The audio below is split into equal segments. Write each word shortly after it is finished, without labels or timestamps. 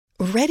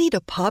Ready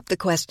to pop the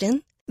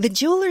question? The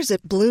jewelers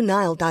at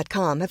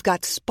BlueNile.com have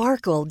got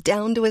sparkle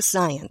down to a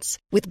science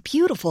with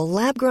beautiful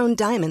lab-grown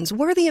diamonds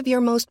worthy of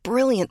your most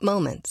brilliant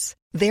moments.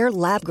 Their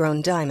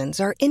lab-grown diamonds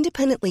are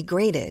independently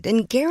graded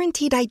and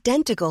guaranteed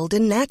identical to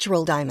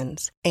natural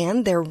diamonds,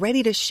 and they're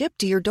ready to ship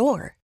to your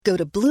door. Go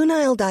to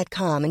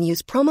BlueNile.com and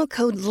use promo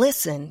code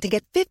LISTEN to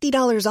get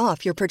 $50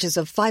 off your purchase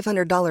of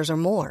 $500 or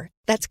more.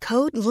 That's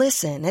code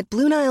LISTEN at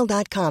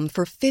BlueNile.com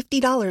for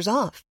 $50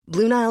 off.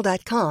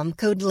 BlueNile.com,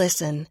 code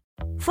LISTEN.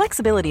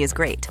 Flexibility is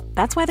great.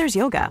 That's why there's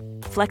yoga.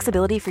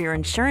 Flexibility for your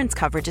insurance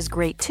coverage is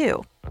great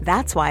too.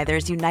 That's why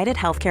there's United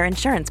Healthcare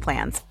Insurance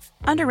Plans.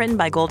 Underwritten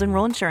by Golden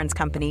Rule Insurance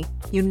Company,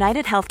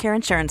 United Healthcare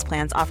Insurance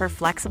Plans offer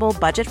flexible,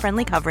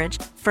 budget-friendly coverage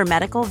for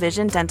medical,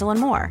 vision, dental, and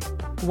more.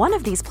 One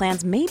of these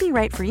plans may be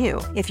right for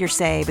you if you're,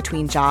 say,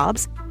 between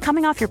jobs,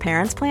 coming off your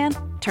parents' plan,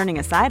 turning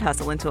a side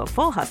hustle into a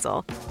full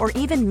hustle, or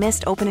even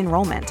missed open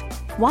enrollment.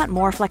 Want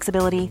more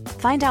flexibility?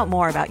 Find out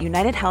more about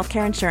United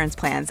Healthcare Insurance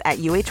Plans at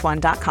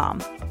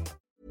uh1.com.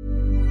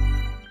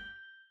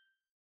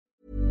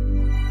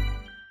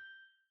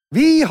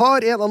 Vi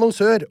har en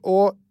annonsør,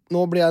 og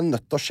nå blir jeg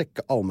nødt til å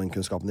sjekke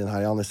allmennkunnskapen din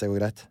her, Jan, hvis det går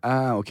greit.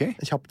 Ok.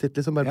 En kjapp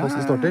titel som bare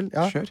posten står til.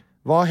 Ja. Kjør.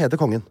 Hva heter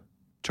kongen?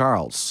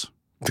 Charles.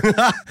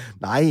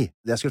 Nei,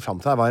 det jeg skulle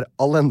frem til her var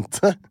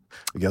Alente.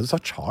 Gøy, du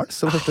sa Charles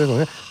som første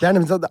konge. Det er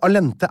nemlig at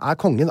Alente er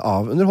kongen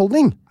av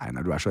underholdning. Nei,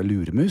 når du er så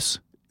luremus.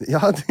 Ja,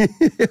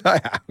 ja,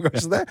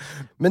 kanskje det.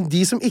 Men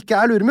de som ikke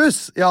er luremus,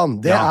 Jan,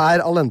 det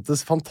er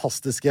Alentes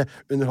fantastiske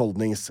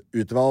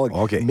underholdningsutvalg.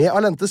 Ok. Med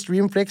Alente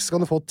Streamflex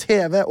kan du få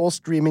TV og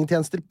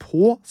streamingtjenester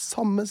på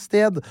samme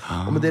sted.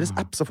 Og med deres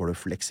app så får du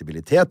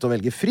fleksibilitet og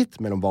velge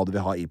fritt mellom hva du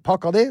vil ha i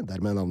pakka di.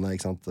 Dermed navnet,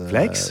 ikke sant?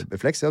 Flex.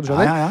 Flex, ja, du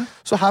skjønner. Ja.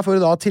 Så her får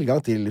du da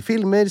tilgang til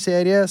filmer,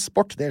 serie,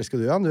 sport. Det elsker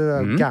du, Jan. Du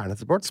er gærne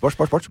til sport.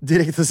 Sport.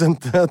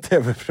 Direktesendte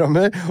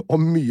TV-programmer og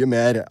mye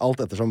mer.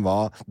 Alt ettersom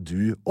hva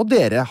du og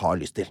dere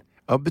har lyst til.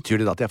 Betyr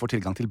det da at jeg får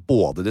tilgang til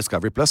både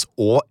Discovery Plus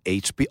og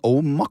HBO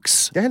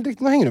Max? Det er helt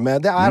riktig, nå henger du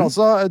med. Det er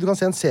altså, du kan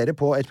se en serie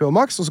på HBO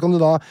Max, og så kan du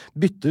da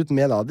bytte ut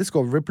med da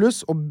Discovery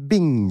Plus og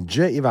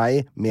binge i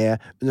vei med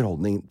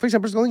underholdning. For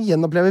eksempel så kan du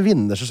gjenoppleve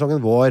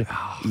vinnersesongen vår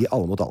i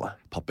Alle mot alle.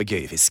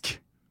 Papegøyefisk.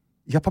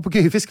 Ja,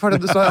 papegøyefisk var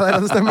det du sa der,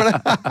 det stemmer det.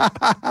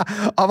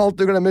 Av alt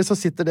du glemmer, så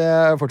sitter det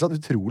fortsatt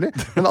utrolig.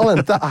 Men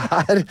Alente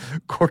er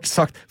kort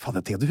sagt... Faen,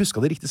 jeg tenker at du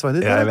husket det riktige svaret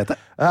ditt. Ja, jeg vet det.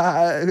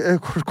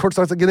 Kort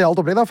sagt, genialt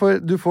opplegg da,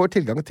 for du får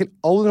tilgang til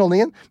all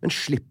underholdningen, men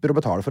slipper å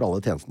betale for alle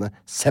tjenestene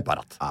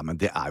separat. Ja, men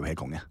det er jo helt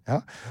konge.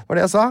 Ja,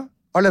 var det jeg sa.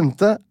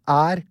 Alente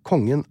er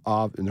kongen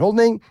av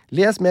underholdning.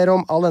 Les mer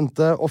om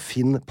Alente og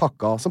finn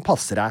pakka som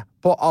passer deg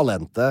på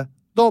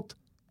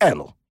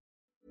alente.no.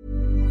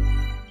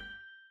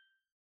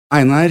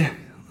 Einar,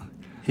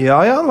 Ja,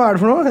 hva er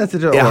det for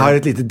noe? jeg har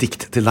et lite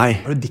dikt til deg.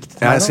 Har du dikt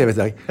til Ja, meg jeg nå? ser det i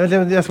dag.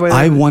 Jeg skal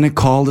bare... I wanna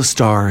call the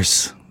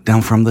stars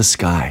down from the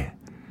sky.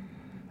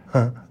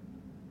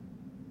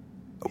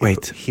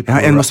 Wait,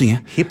 jeg må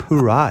synge. Hip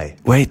hurray.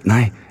 Wait,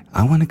 nei.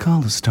 I wanna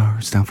call the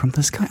stars down from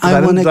the sky.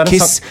 er en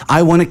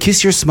I wanna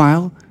kiss your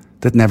smile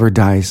that never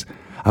dies.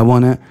 I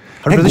wanna...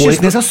 Har du prøvd å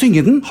kysse Jeg skal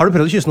synge den. Har du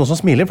prøvd å kysse noen som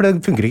smiler? For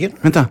det funker ikke.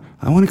 Vent da.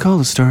 I wanna call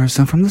the stars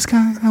down from the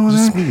sky. I wanna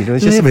smiler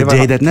og kysser live a fordi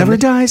day hva- that never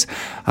dies.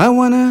 I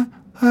wanna...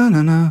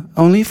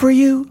 only for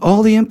you,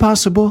 all the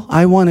impossible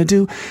I wanna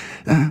do.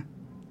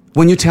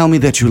 When you tell me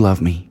that you love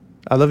me.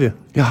 I love you.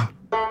 Ja.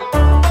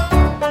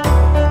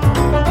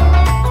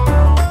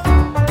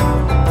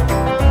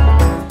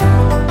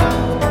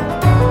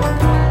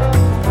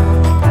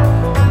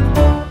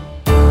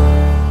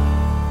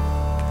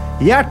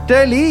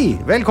 Hjertelig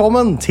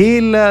velkommen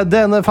til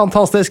denne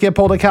fantastiske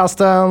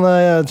podcasten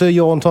til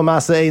Jon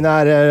Thomas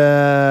Einar.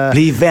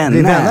 Bli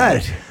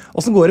venner.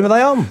 Hvordan går det med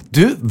deg, Jan?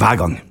 Du,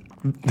 hver gang.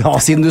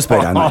 Siden du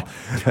spør, Einar.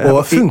 Og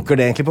funker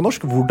det egentlig på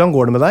norsk? Hvordan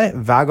går det med deg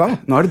hver gang?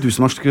 Nå er det du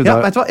som har skrudd Ja,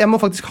 av. vet du hva? Jeg må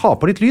faktisk ha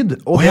på litt lyd.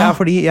 Og det er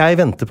fordi jeg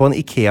venter på en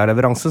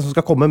IKEA-leveranse som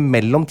skal komme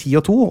mellom 10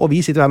 og 2. Og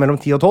vi sitter jo her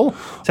mellom 10 og 12.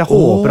 Så jeg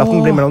håper at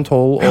den blir mellom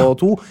 12 og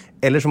 2.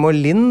 Eller så må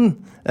Linn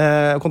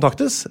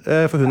kontaktes,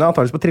 for hun er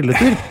antageligvis på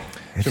trilletur.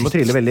 Hun må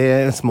trille veldig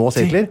små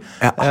sirkler.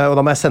 Og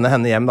da må jeg sende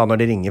henne hjem da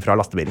når de ringer fra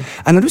lastebilen.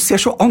 Einar, du ser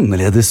så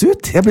annerledes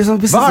ut. Jeg blir sånn...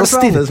 Hva er det så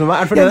annerledes med meg?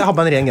 Er det fordi jeg har på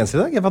meg en ren genser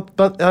i dag?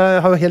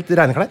 Jeg har jo helt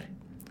rene klær.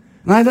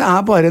 Nei, det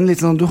er bare en litt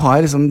sånn... Du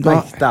har liksom... Nei,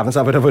 dæven,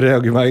 så er det bare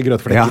jaggu meg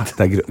grøtflekket. Ja,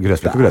 det er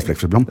grøtflekk og grøtflekk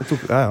for blom.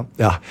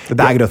 Ja. Det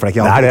er grøtflekk,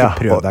 jeg har ikke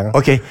prøvd det en gang.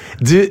 Ok,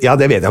 ja,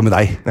 det vet jeg med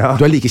deg. Ja.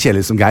 Du er like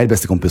kjedelig som Geir,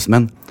 bestekompisen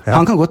min.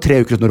 Han kan gå 3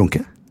 uker uten å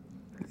runke.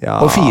 Ja,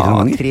 Og 4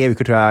 noen ganger. 3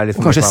 uker tror jeg er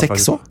litt... Og kanskje 6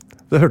 også.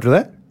 Hørte du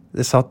det?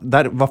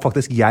 Der var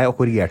faktisk jeg og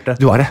korrigerte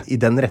Du var det. I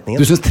den retningen.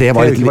 Du synes 3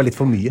 var litt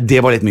for mye.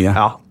 Det var litt mye.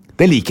 Ja.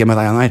 Det liker jeg med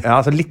deg, Einar. Ja,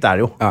 altså litt er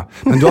det jo. Ja.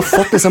 Men du har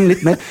fått liksom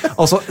litt mer...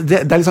 Altså, det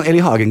er litt sånn Eli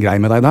Hagen-grei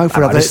med deg I dag.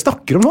 Hva er det du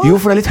snakker om nå? Jo,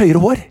 for det er litt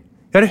høyere hår.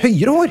 Jeg har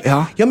høyere hår. Ja.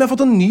 Men jeg har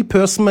fått en ny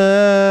pøs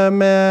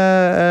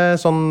med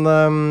sånn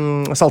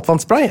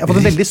saltvannsspray. Jeg har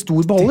fått en veldig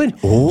stor beholder.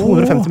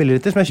 250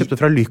 milliliter som jeg kjøpte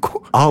fra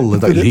Lyko. Alle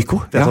dager,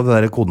 Lyko? Det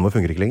der koden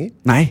fungerer ikke lenger.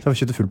 Nei. Så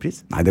jeg kjøpte full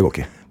pris. Nei, det går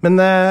ikke. Men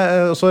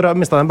så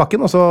mistet jeg den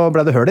bakken, og så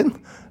ble det høl inn.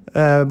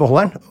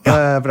 Beholderen.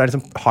 For det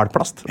liksom hard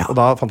plast. Og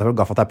da fant jeg vel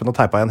gaffateipen og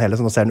teipa igjen hele,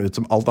 så nå ser den ut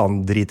som alt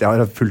annet drit jeg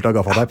har fullt av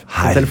gaffateip.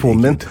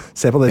 Telefonen min.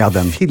 Se på det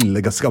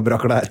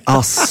filleskabraker der.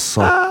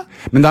 Altså.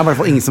 Men det er i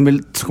hvert fall ingen som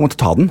vil komme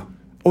til å ta den.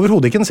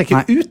 Overhodet ikke, den ser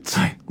ikke ut.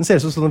 Den ser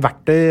ut som sånn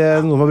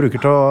verktøy noe man bruker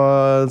til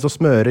å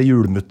smøre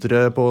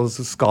hjulmuttere på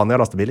Scania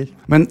lastebiler.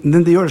 Men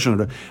det gjør det,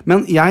 skjønner du.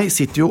 Men jeg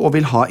sitter jo og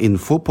vil ha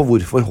info på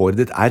hvorfor håret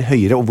ditt er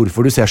høyere, og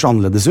hvorfor du ser så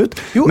annerledes ut.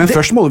 Men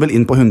først må du vel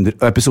inn på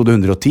episode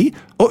 110.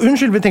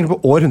 Unnskyld, vi tenker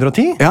på år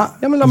 110? Ja,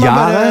 men la meg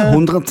bare...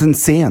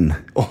 110.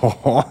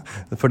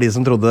 For de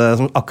som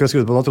akkurat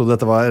skrudde på nå, trodde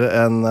dette var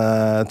en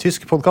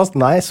tysk podcast.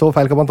 Nei, så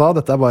feil kan man ta.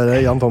 Dette er bare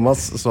Jan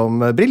Thomas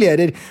som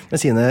briljerer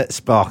med sine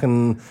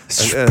sprachen.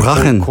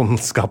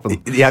 Kunnskapen.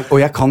 Og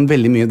jeg kan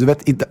veldig mye. Du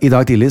vet, i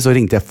dag tidlig så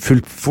ringte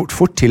jeg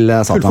fort til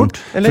Satan.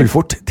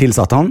 Fullfort til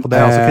Satan. Og det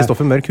er altså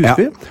Kristoffer Mørk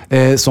Husby.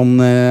 Som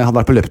hadde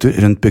vært på løpetur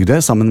rundt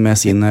Bygdøy sammen med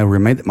sin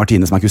roommate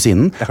Martine, som er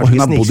kusinen. Og hun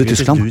har bodd i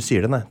Tyskland. Hvis du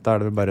sier det, nei. Da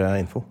er det bare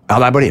info. Ja,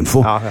 det er bare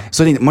info.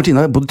 Så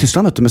Martine har bodd i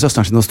Tyskland, vet du, med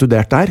søsteren sin og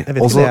studert der.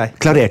 Og så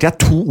klarerte jeg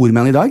 2 ord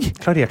med henne i dag.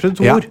 Klarerte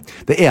du 2 ord?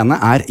 Det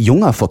ene er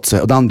Jungerfotse,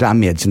 og det andre er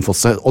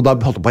Mädchenfotse. Og da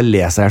holdt jeg på å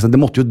lese her, så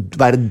det måtte jo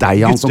være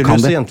deg, han som kan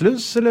det. Guttelus og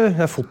jentelus,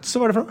 eller fotse,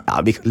 hva er det for noe? Ja,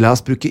 la oss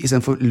bruke, i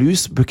stedet for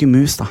lus, bruke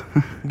mus da.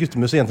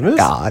 Guttemus og jentemus?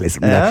 Ja,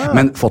 liksom det.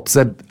 Men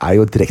fotse er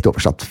jo direkte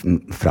oversatt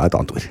fra et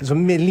annet ord.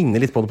 Som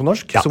ligner litt på det på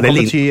norsk? Som kan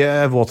bety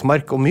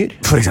våtmark og myr?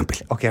 For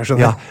eksempel. Ok, jeg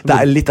skjønner. Ja, det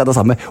er litt av det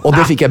samme. Og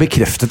det fikk jeg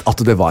bekreftet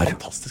at det var.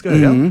 Fantastisk å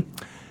høre,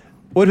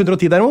 År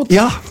 110 derimot?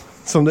 Ja.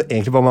 Som du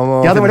egentlig bare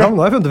må finne fram.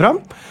 Nå har jeg funnet fram.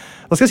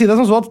 Da skal jeg si det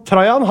som så at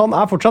Trajan, han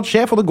er fortsatt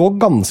sjef, og det går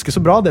ganske så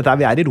bra. Vi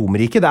er i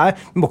Romerike.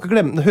 Vi må ikke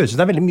glemme, det høres ut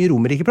som det er veldig mye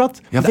Romerike-prat.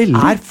 Ja, det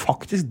er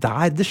faktisk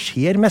der det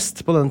skjer mest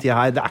på denne tida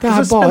her. Det er ikke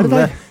så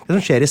spennende. Det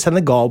som skjer i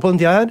Senegal på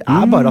denne tida her,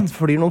 er bare at det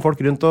flyr noen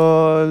folk rundt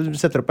og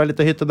setter opp en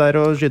liten hytte der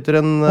og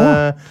skyter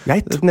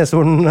et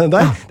neshorn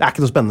der. Det er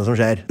ikke noe spennende som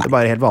skjer. Det er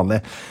bare helt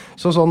vanlig.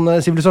 Så sånn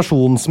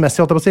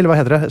sivilisasjonsmessig, hva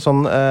heter det?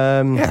 Sånn,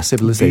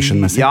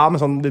 civilization-messig. Ja, med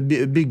sånn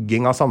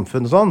bygging av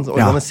samfunn og sånn,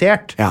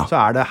 organisert, så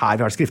er det her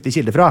vi har skriftlige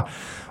kilder fra.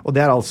 Og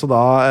det er altså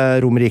da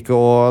Romerike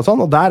og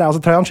sånn, og der er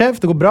altså Trajan sjef,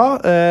 det går bra.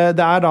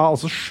 Det er da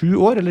altså 7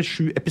 år, eller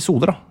 7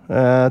 episoder da,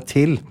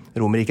 til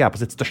Romerike er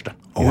på sitt største.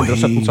 I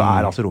 117 så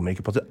er altså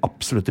Romerike på sitt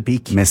absolutte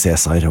peak. Med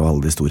Cæsar og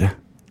alle de store?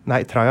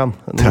 Nei, Trajan.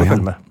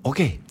 Trajan,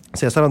 ok.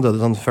 Cæsar han døde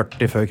sånn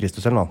 40 før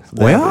Kristus eller noe.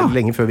 Det er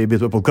lenge før vi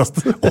begynte med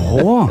podcast.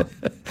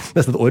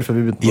 Nesten et år før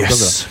vi begynte med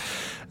podcast.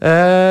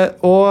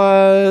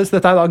 Så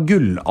dette er da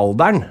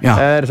gullalderen,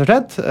 rett og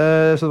slett.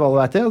 Så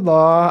alle vet det. Da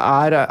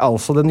er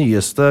altså det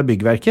nyeste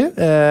byggverket,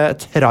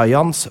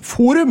 Trajans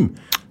Forum,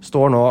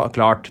 står nå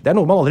klart. Det er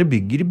noe man aldri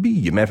bygger i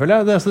byer med,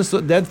 føler jeg.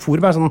 Det er et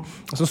forum er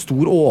sånn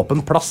stor,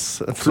 åpen plass.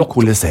 Flott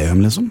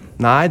Colosseum, liksom?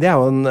 Nei, det er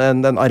jo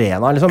en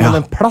arena, liksom. Men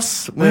en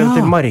plass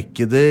til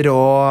markeder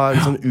og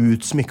liksom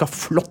utsmykka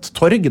flott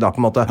torg, da, på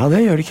en måte. Ja,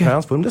 det gjør det ikke.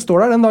 Trajans Forum, det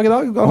står der den dag i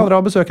dag. Kan dra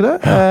og besøke det.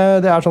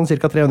 Det er sånn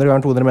ca. 300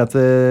 ganger 200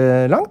 meter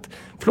langt.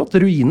 Flott.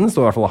 Ruinen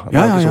står i hvert fall da.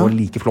 Det er ikke så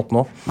like flott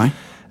nå. Nei.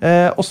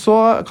 Og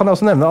så kan jeg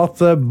også nevne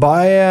at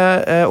by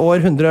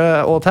år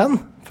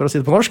 110, for å si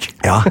det på norsk,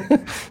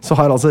 så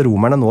har altså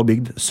romerne nå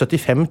bygd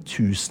 75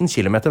 000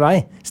 kilometer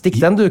vei. Stikk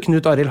den du,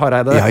 Knut Arild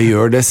Hareide. Ja,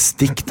 gjør det.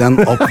 Stikk den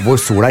opp hvor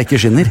sola ikke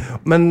skinner.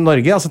 Men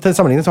Norge, altså til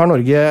sammenligning så har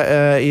Norge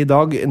i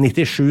dag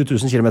 97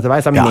 000 kilometer vei,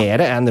 så det er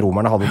mer enn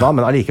romerne hadde da,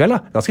 men allikevel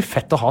da, ganske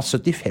fett å ha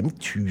 75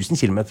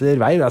 000 kilometer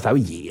vei. Det er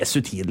jo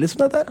Jesu tid,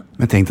 liksom, dette her.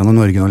 Men tenk deg når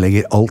Norge nå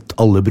legger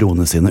alle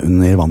broene sine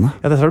under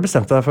vannet. Ja, dette har du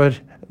bestemt deg for.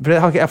 Jeg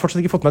har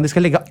fortsatt ikke fått med at de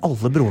skal legge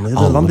alle broene i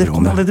vannet.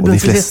 Og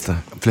de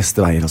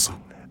fleste veier også.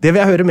 Det vil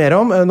jeg høre mer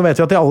om. Nå vet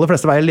vi at de aller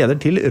fleste veier leder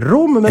til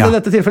Rom, men i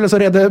dette tilfellet så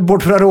redder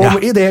bort fra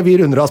Rom i det vi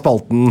runder av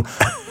spalten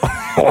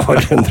år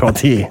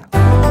 110.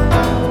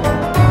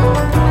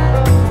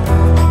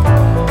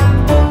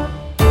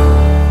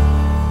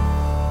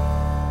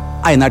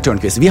 Einar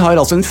Tørnquist, vi har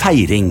altså en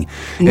feiring.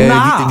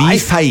 Vi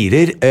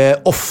feirer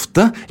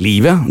ofte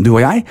livet, du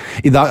og jeg.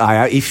 I dag er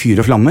jeg i fyr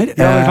og flammer.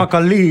 Takk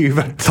av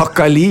livet. Takk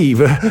av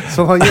livet.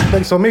 Som har gitt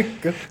meg så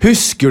mye.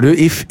 Husker du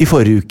i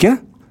forrige uke?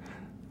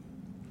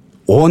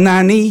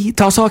 Nærni,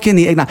 ta saken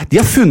i egne. De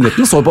har funnet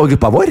den så på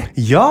gruppa vår.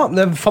 Ja,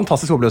 det er en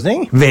fantastisk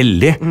oppløsning.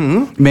 Veldig.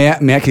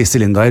 Med Kristi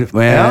Lindar.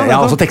 Jeg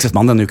har også tekstet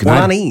med denne uken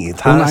her. Nærni,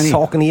 ta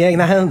saken i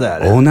egne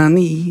hender.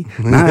 Nærni,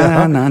 det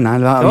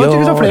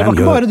var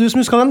ikke bare du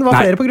som huska den. Det var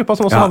flere på gruppa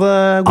som også hadde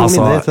gode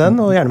minner til den,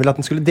 og gjerne ville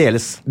at den skulle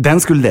deles.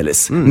 Den skulle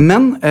deles.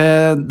 Men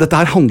dette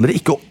her handler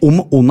ikke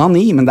om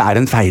onani, men det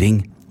er en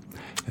feiring.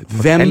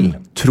 Hvem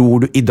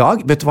tror du i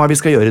dag? Vet du hva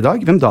vi skal gjøre i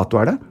dag? Hvem dato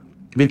er det?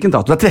 Hvilken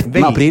dato? Det er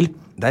 13. april.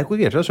 Det er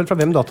korrigert deg selv fra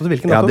hvem dato til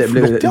hvilken dato.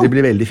 Det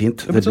blir veldig fint.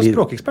 Du er blitt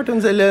språkekspert,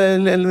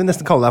 eller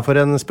nesten kalle deg for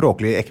en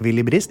språklig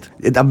ekvilibrist.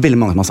 Det er veldig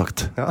mange som har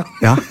sagt.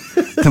 Ja,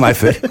 til meg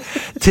før.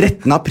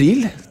 13.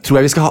 april tror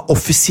jeg vi skal ha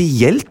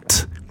offisielt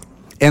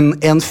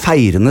en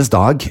feirendes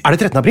dag. Er det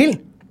 13. april?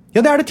 Ja,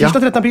 det er det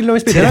tirsdag 13. april når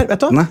vi spiller her,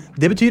 vet du.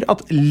 Det betyr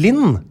at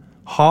Linn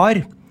har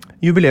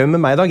jubileum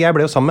med meg i dag. Jeg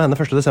ble jo sammen med henne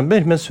 1. desember,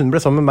 mens hun ble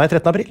sammen med meg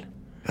 13. april.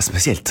 Ja,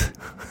 spesielt.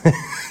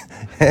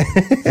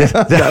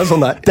 Det er jo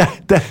sånn det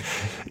er.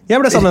 Jeg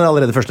ble sammen med henne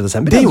allerede 1.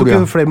 desember. Det gjorde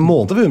du, flere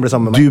måneder før hun ble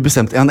sammen med meg. Du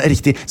bestemte, ja, det er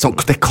riktig. Sånn,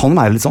 det kan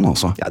være litt sånn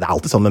også. Ja, det er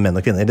alltid sånn med menn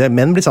og kvinner.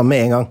 Menn blir sammen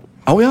med en gang.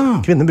 Ja.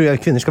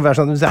 Kvinner skal være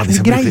sånn, det er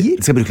mye greier.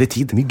 De skal bruke litt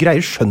tid. Mye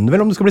greier skjønner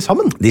vel om du skal bli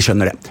sammen. De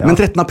skjønner det. Ja. Men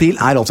 13. april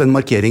er altså en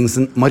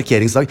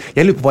markeringsdag.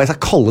 Jeg lurer på hva jeg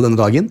skal kalle denne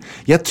dagen.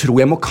 Jeg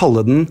tror jeg må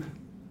kalle den...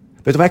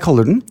 Vet du hva jeg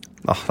kaller den?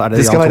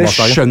 Det skal være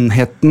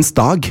skjønnhetens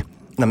dag.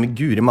 Nei, men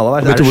Guri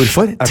malla. Vet du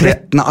hvorfor?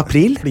 13.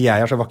 april. Fordi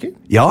jeg er så vakker?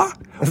 Ja,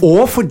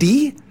 og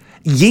fordi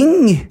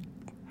Ying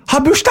har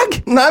bursdag!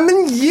 Nei,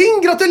 men Ying,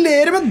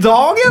 gratulerer med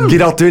dagen!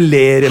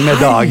 Gratulerer med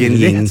dagen,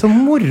 Ying. Så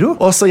moro.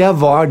 Og så jeg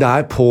var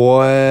der på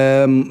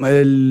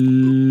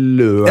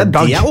lørdag. Ja,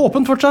 det er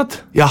åpent fortsatt.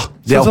 Ja,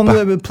 det er oppe.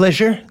 Sånn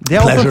pleasure. Det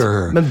er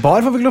åpent. Men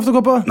bar får vi ikke lov til å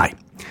gå på. Nei.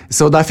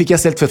 Så der fikk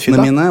jeg stelt føttene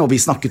mine, og vi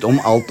snakket om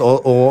alt,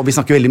 og vi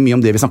snakker veldig mye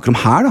om det vi snakker om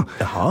her da.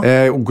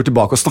 Og går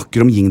tilbake og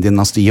snakker om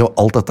Ying-dynastiet og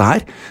alt dette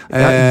her.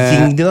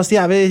 Ying-dynastiet,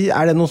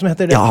 er det noe som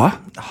heter det? Ja,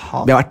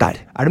 vi har vært der.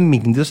 Er det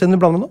Ming-dynastiet du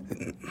blander med nå?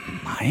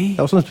 Nei. Det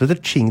er også noe som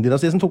heter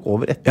Qing-dynastiet som tok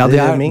over etter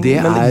Ming. Det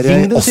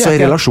er også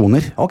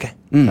relasjoner. Ok.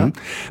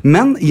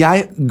 Men jeg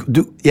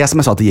som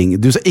jeg sa til Ying,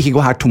 du skal ikke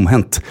gå her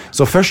tomhendt.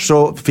 Så først så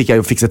fikk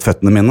jeg jo fikset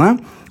føttene mine,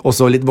 og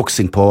så litt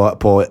voksing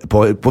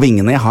på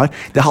vingene jeg har.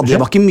 Det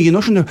var ikke mye nå,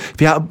 skjønner du.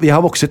 For jeg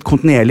har vokset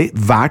kontinuerlig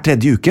hver 3.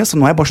 uke, så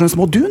nå er jeg bare sånne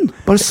små dun.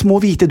 Bare små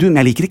hvite dun,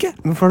 men jeg liker ikke.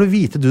 Hvorfor har du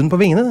hvite dun på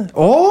vingene? Det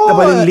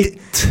er bare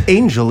litt...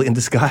 Angel in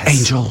disguise.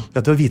 Angel.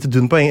 Vet du har hvite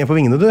dun på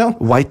vingene, du, Jan?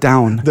 White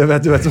down. Det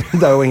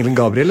er jo engelen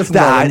Gabriel. Det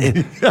er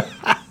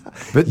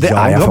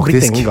jeg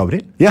faktisk.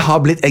 Jeg har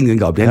blitt engelen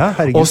Gabriel.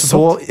 Og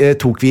så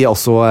tok vi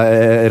også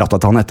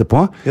ratatan etterpå.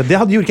 Ja, det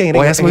gjorde ikke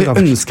engelen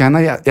Gabriel.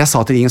 Og jeg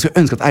sa til Ying, jeg skulle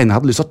ønske at Einar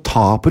hadde lyst til å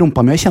ta på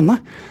rumpa mi og kjenne.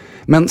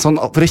 Men sånn,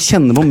 for å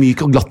kjenne hvor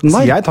myk og glatt den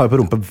var. Så jeg tar på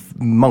rumpa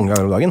mange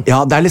ganger om dagen. Ja,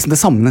 det er liksom det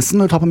samme nesten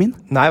når du tar på min.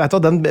 Nei, vet du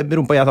hva, den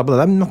rumpa jeg tar på,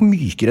 den er nok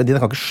mykere.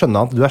 Jeg kan ikke skjønne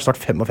at du er snart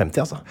 55,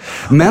 altså.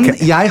 Men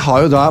jeg har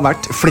jo da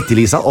vært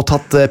flittig-Lisa og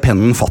tatt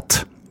pennen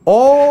fatt.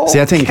 Så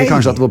jeg tenker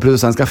kanskje at vår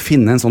produsent skal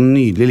finne en sånn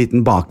nydelig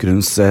liten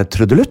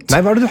bakgrunnstrudelutt.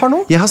 Nei, hva er det du har nå?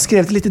 Jeg har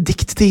skrevet et lite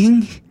dikt til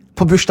Ying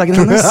på bursdagen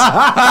hennes.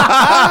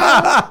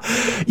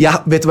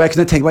 Vet du hva jeg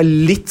kunne tenke meg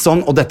litt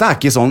sånn, og dette er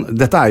ikke sånn,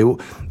 dette er jo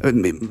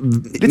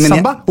litt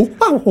samba?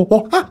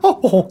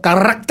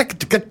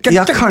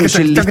 Ja,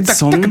 kanskje litt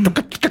sånn.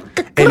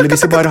 Eller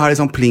hvis vi bare har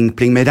litt sånn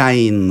pling-pling med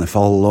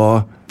regnfall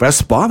og... For det er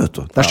spa, vet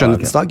du. Det er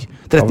skjønnhetens dag.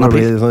 13. april. Da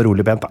blir det sånn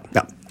rolig pent, da.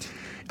 Ja.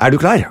 Er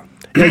du klar?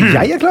 Ja,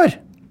 jeg er klar.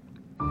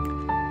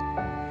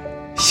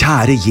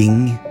 Kjære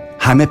Ying,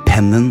 her med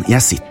pennen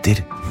jeg sitter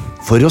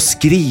for å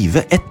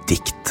skrive et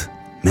dikt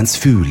mens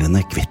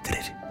fuglene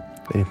kvitrer.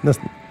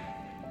 Nesten.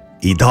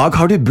 I dag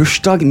har du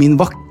bursdag, min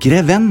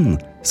vakre venn,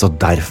 så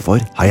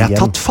derfor har jeg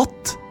tatt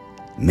fatt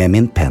med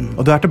min penn.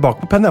 Og du er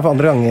tilbake på penn, for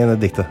andre gang i det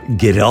diktet.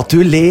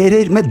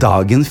 Gratulerer med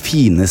dagen,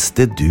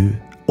 fineste du,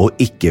 og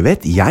ikke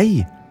vet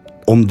jeg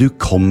om du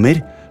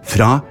kommer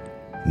fra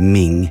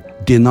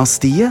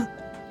Ming-dynastiet.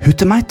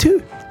 Hutte meg tu.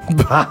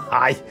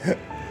 Nei.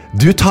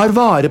 Du tar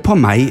vare på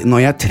meg når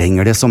jeg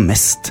trenger det som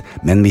mest,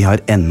 men vi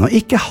har ennå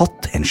ikke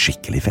hatt en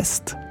skikkelig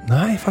fest.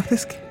 Nei,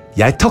 faktisk.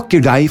 Jeg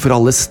takker deg for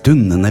alle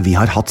stundene vi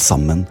har hatt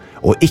sammen,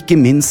 og ikke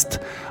minst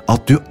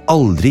at du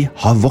aldri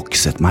har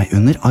vokset meg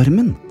under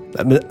armen.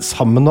 Men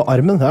sammen og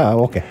armen, ja,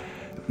 ok.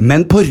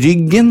 Men på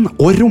ryggen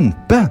og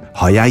rumpe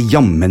har jeg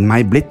jammen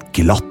meg blitt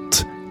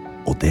glatt,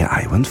 og det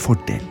er jo en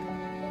fordel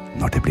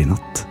når det blir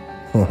natt.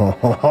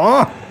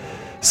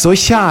 Så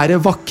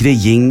kjære vakre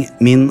Ying,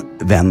 min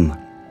venn.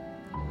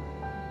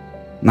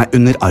 Nei,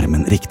 under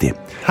armen, riktig.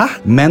 Hæ?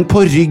 Men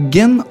på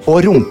ryggen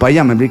og rumpa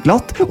hjemme blir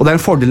glatt, og det er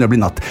en fordel når det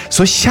blir natt.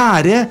 Så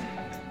kjære,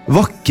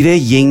 vakre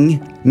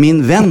Ying,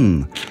 min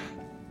venn.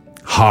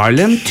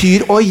 Harlem,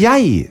 Tyr og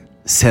jeg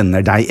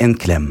sender deg en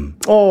klem.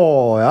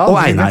 Ja. Og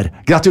Einar,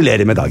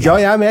 gratulerer med dagen. Ja,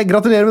 jeg er med.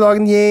 Gratulerer med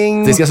dagen,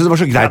 Ying. Jeg synes det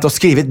var så greit å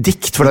skrive et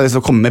dikt, for det er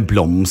å komme med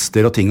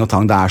blomster og ting og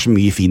tang. Det er så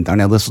mye fint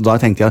der nede, så da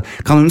tenkte jeg,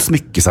 kan hun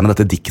smykke seg med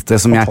dette diktet,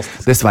 som jeg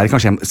dessverre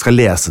kanskje skal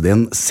lese det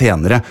inn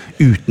senere,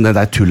 uten det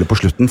der tullet på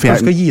slutten. For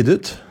jeg skal gi det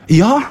ut?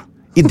 Ja,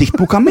 i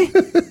diktboka mi.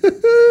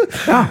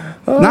 Ja.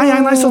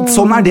 Nei,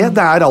 sånn er det.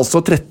 Det er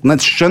altså 13.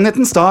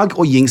 skjønnhetens dag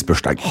og Yings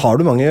bursdag. Har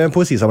du mange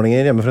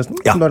poesisamlinger hjemme, forresten?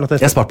 Ja, jeg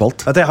har spart på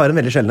alt. Jeg har en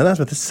veldig sjelden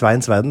som heter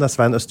Svein Sveiden. Det er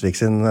Svein Østvik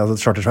sin, altså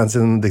Chartersvein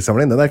sin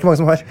diktsamling. Den er ikke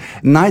mange som har.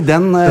 Nei,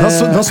 den har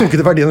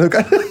sunket i verdien en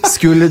uke.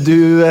 Skulle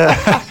du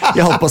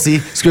jeg holdt på å si,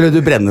 skulle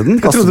du brenne den?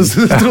 Jeg trodde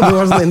det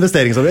var sånn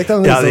investeringsobjekt.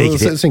 Ja, det er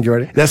riktig.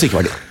 Synkeverdi. Det er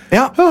synkeverdi.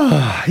 Ja,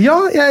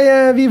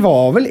 vi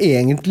var vel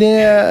egentlig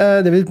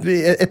det vi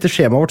etter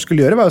skjemaet vårt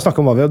skulle gjøre, var å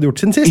snakke om hva vi hadde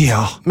gjort siden sist.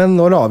 Ja. Men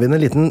nå la vi inn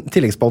en liten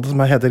tilleggsspalte som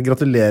heter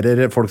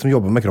Gratulerer folk som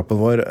jobber med kroppen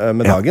vår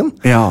med dagen.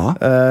 Ja.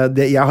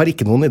 Jeg har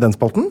ikke noen i den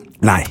spalten.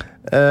 Nei.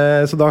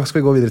 Så da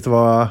skal vi gå videre til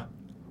hva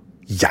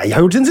jeg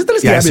har gjort siden sist, eller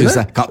skal Jeg jeg synes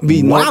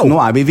begynne? det. Nå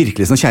er vi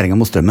virkelig som kjæringa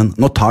mot strømmen.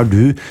 Nå tar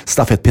du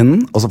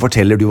stafettpinnen, og så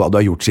forteller du hva du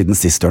har gjort siden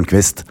sist,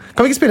 Tørnquist.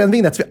 Kan vi ikke spille en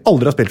vignett vi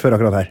aldri har spilt før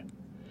akkurat her?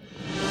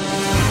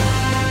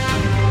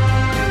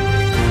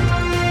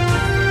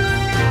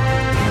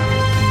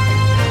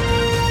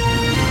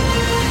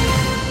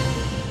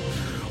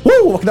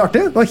 Wow, var ikke det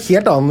artig? Det var en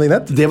helt annen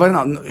vignett. Det var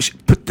en annen...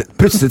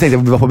 Plutselig tenkte jeg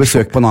at vi var på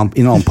besøk på en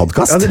annen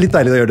podcast. Ja, det er litt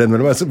deilig å gjøre det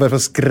innimellom, bare for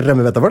å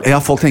skremme vettet av folk. Ja,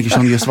 folk tenker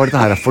sånn, jøss, hva er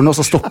dette her for noe?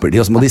 Så stopper de,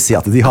 og så må de se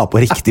at de har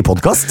på riktig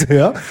podcast.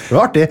 Ja, det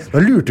var artig.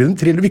 Da lurte de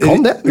trill. Vi kan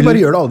det, vi bare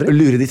gjør det aldri.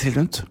 Lurer de trill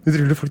rundt. Vi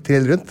truller folk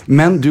trill rundt.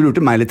 Men du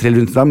lurte meg litt trill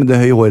rundt da, med det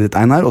høye håret ditt,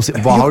 Einar.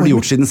 Og hva har du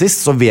gjort siden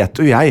sist? Så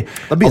vet jo jeg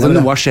at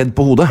noe har skjedd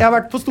på hodet. Jeg har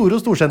vært på Store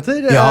og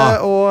Storsenter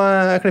og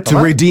klippet To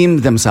meg. redeem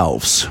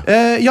themselves.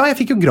 Ja,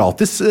 jeg fikk jo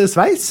gratis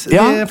sveis.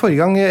 Ja.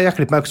 Forrige gang, jeg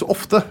klippet meg jo ikke så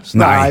ofte.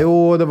 Så det er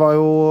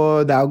jo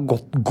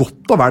godt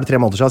å være det 3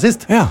 måneder siden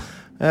sist. Ja.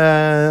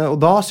 Og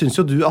da synes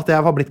jo du at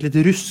jeg var blitt litt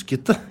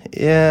ruskete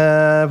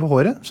på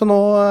håret. Så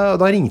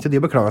da ringte de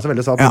og beklaget seg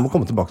veldig og sa at du må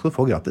komme tilbake til å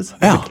få gratis.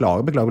 Ja.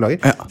 Beklager.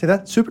 Ja. Så jeg,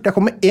 supert, jeg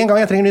kommer med en gang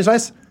jeg trenger ny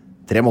sveis.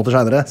 3 måneder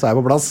senere, så er jeg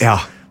på plass. Ja.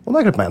 Og da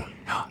har jeg klippet meg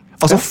igjen.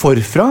 Altså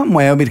forfra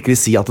må jeg jo virkelig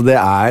si at det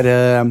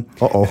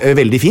er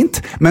veldig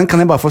fint. Men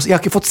kan jeg bare få... Jeg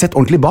har ikke fått sett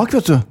ordentlig bak,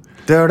 vet du.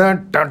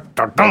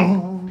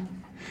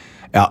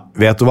 Ja,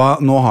 vet du hva?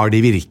 Nå har de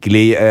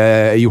virkelig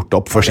gjort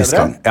opp for sist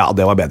gang. Ja,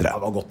 det var bedre.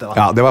 Det var godt, det da.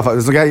 Ja, det var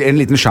faktisk en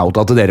liten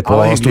shout-out til dere på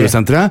Ja, hyggelig.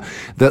 Storesenteret.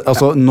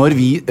 Altså, når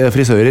vi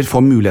frisører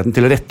får muligheten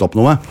til å rette opp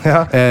noe,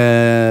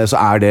 så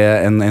er det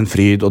en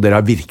fryd, og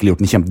dere har virkelig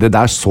gjort en kjempe... Det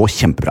der så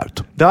kjempebra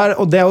ut.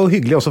 Og det er jo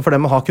hyggelig også for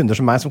dem å ha kunder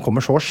som meg, som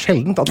kommer så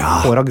sjeldent at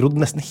håret har grodd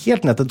nesten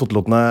helt ned til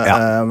tottelotene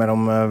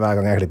mellom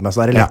hver gang jeg klipper meg,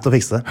 så det er lett å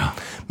fikse det.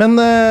 Men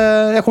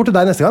jeg kommer til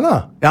deg neste gang,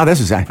 da. Ja, det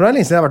synes jeg. For det er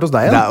lenge siden jeg har vært hos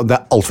deg igjen. Det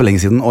er alt for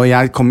lenge siden,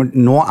 og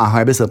nå har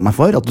jeg bestemt meg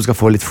for at du skal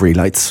få litt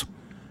freelights.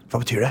 Hva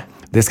betyr det?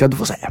 Det skal du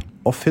få se.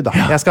 Fy da.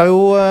 Jeg skal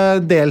jo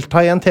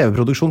delta i en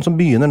TV-produksjon som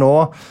begynner nå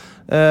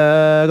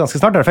ganske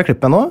snart. Derfor jeg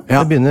klipper meg nå.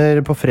 Ja. Det begynner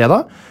på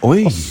fredag.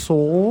 Oi. Og så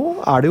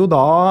er det jo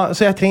da...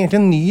 Så jeg trenger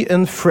egentlig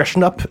en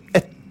freshen up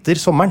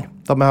etter sommeren.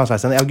 Da må jeg ha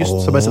sveisen i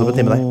august, så bare sette på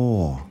en time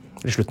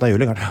der. I slutten av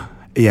juli, kanskje.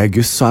 I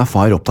august så er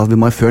far opptatt. Vi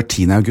må ha før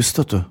 10. august,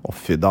 vet du.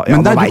 Fy da. Ja,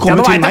 Men nå du vet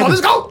kommer til jeg meg. hva du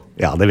skal!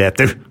 Ja, det vet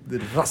du.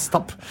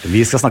 Rastapp. Vi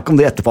skal snakke om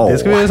det etterpå.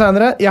 Det skal vi gjøre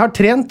senere. Jeg har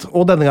trent,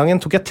 og denne gangen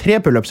tok jeg 3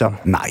 pull-ups igjen.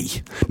 Nei.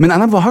 Men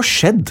Anna, hva har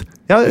skjedd?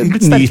 Jeg har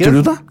blitt sterkere. Nyter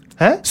du det?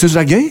 Hæ? Synes du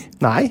det er gøy?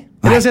 Nei.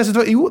 Eller, jeg synes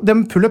det var, jo,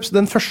 den pull-ups,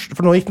 den første,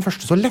 for nå gikk den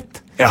første så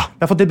lett. Ja.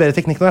 Jeg har fått litt bedre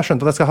teknikk nå. Jeg har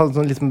skjønt at jeg skal ha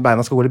sånn, litt,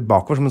 beina skal gå litt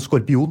bakover som en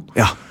skorpion.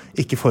 Ja.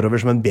 Ikke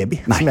forover som en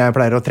baby, Nei. som jeg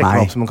pleier å trekke Nei.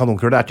 meg opp som en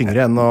kanonkule. Det er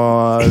tyngre enn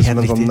Helt som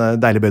en riktig.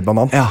 sånn deilig bøyd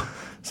banan. Ja.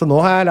 Så nå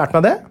har jeg lært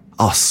meg det.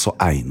 Altså,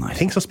 Einar.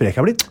 Tenk så sprek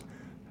jeg har blitt.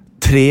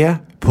 3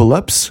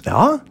 pull-ups.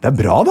 Ja, det er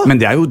bra da. Men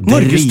det er jo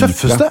Norges dritbra.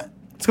 tøffeste.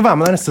 Skal være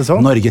med der neste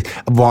sesong. Norge.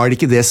 Var det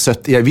ikke det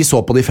søtt? Vi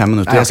så på det i 5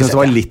 minutter. Nei, Jeg synes det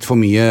var ja. litt for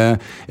mye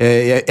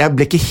Jeg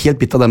ble ikke helt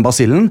bitt av den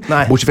basillen.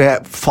 Nei. Bortsett fra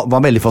jeg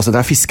var veldig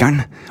fascinert av fiskeren.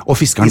 Og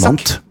fiskeren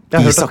vant. Jeg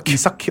har hørt at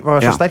Isak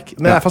var så Ja. sterk.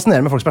 Men det er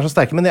fascinerende med folk som er så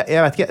sterke. Men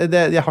jeg vet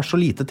ikke, jeg har så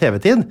lite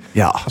TV-tid.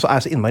 Ja. Og så er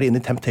jeg så innmari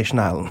inne i Temptation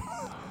Island.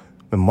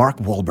 Med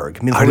Mark Wahlberg,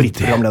 min Er du det?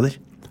 favorittprogramleder.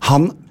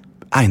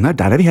 Einar,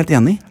 der er vi helt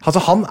enig. Altså,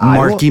 han er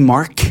Marky jo...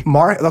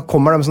 Mark. Da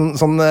kommer de med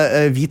sånn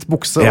hvit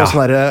bukse Ja. og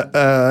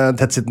sånn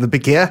tettsittende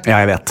piké. Ja,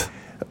 jeg vet.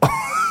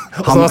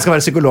 Og så skal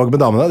være psykolog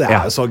med damene. Det er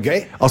Ja. jo så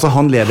gøy. Altså,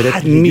 han lever et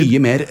Herregud. mye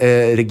mer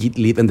rigid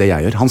liv enn det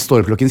jeg gjør. Han står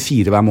opp klokken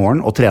 4 hver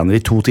morgen og trener i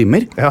 2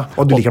 timer. Ja,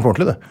 og du liker ham på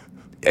ordentlig, du.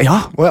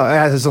 Ja.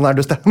 Jeg synes sånn er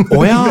dust, jeg.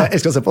 Ja. Jeg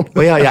elsker å se på han.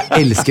 Og jeg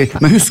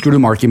elsker. Men husker du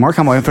Marky Mark?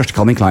 Han var jo den første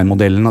Calvin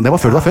Klein-modellen. Og det var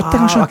før du var født, det,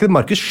 Er kanskje? ikke det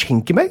Markus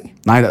Schenkenberg?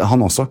 Nei,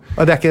 han også.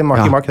 Det er ikke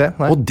Marky Ja. Mark, det.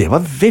 Nei. Og det var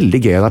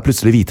veldig gøy å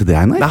plutselig vite det,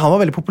 Einar. Nei, han var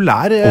veldig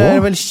populær,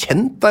 veldig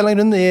kjent av en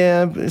eller annen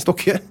grunn i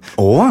Stokke.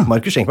 Å.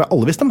 Markus Schenkenberg,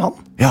 alle visste om han.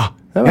 Ja.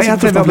 Jeg Jeg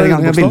tror flere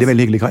ganger. Bokstav. Veldig,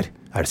 veldig hyggelig kar.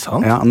 Er det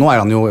sant? Ja, nå er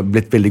han jo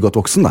blitt veldig godt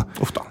voksen, da.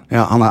 Uff da.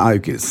 Ja, han er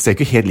jo ikke, ser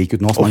ikke helt lik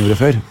ut nå som han gjorde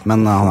før,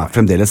 men han er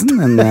fremdeles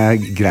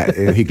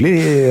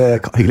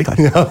hyggelig kar.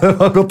 Ja, det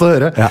var godt å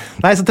høre. Ja.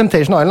 Nei, så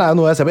Temptation Island er jo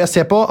noe jeg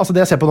ser på. Altså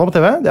det jeg ser på nå på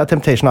TV, det er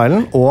Temptation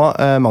Island og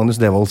Magnus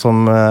Devold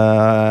som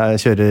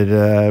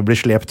blir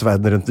slept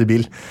verden rundt i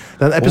bil.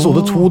 Den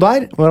episode 2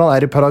 der, hvor han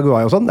er i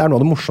Paraguay og sånn, det er noe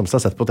av det morsomste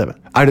jeg har sett på TV.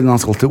 Er det når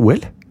han skal til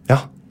OL?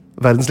 Ja.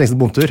 Verdens lengste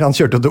bomtur. Han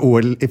kjørte jo til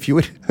OL i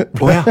fjor.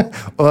 Ja.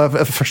 Og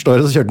første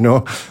året så kjørte han jo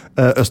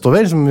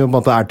østover, som jo på en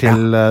måte er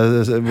til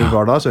hvor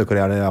var det da?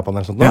 Sør-Korea eller Japan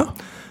eller sånt nå.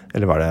 Ja.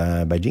 Eller var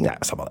det Beijing? Nei,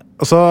 samme det.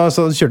 Og så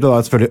kjørte du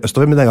da selvfølgelig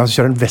østover, men den gangen så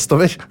kjører den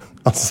vestover.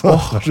 Altså,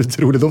 det er så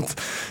utrolig dumt.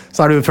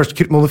 Så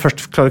må du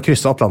først klare å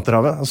krysse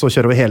Atlanterhavet, og så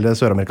kjøre over hele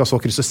Sør-Amerika, og så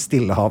krysse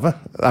Stillehavet.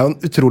 Det er jo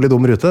en utrolig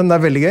dum rute, men det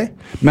er veldig gøy.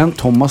 Men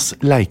Thomas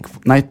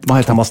Leikvoll... Nei, hva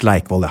heter han? Thomas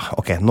Leikvoll, ja.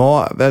 Ok, nå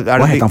er det...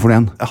 Hva heter han for det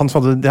igjen? Han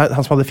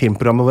som hadde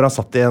filmprogrammet hvor han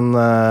satt i en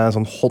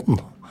sånn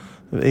hånd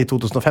i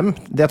 2005.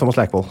 Det er Thomas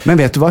Leikvoll.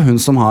 Men vet du hva hun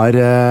som har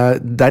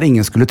der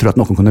ingen skulle tro at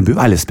noen kunne bo,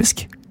 er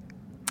lesbisk?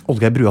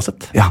 Oddgeir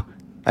Bruaseth Ja.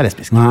 er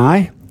lesbisk.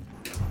 Nei.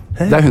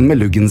 Det er hun med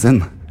luggen sin.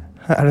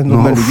 Er det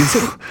noe med luggen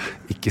sin?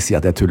 Ikke si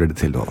at jeg tuller det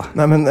til nå, da.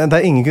 Nei, men det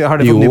er ingen... Har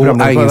det Jo, fått nye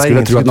programmer? ingen Det er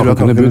skulle tro at noen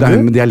kunne bo. Det er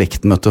hun bo? med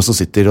dialekten, vet du, som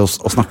sitter og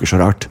snakker så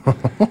rart.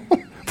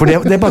 For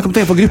det bare kom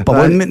til å tenke på gruppa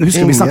vår.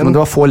 Husker vi snakket om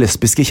det var få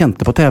lesbiske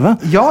kjente på TV?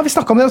 Ja, vi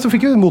snakket om det, og så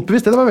fikk vi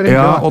motbevist det. Det var veldig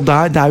Ja, hyggelig. og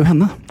det er jo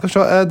henne.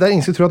 Der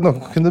ingen skulle tro at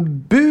noen kunne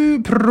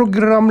bu.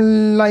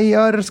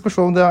 Programleier. Skal vi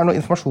se om det er noe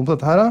informasjon på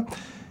dette her,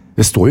 da.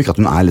 Det står jo ikke at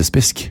hun er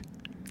lesbisk.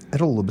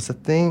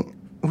 Rollebesetning.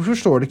 Hvorfor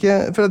står det ikke?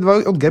 For det var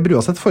jo Oddgeir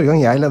Bruaseth forrige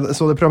gang jeg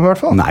så det programmet, i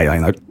hvert fall.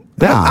 Nei.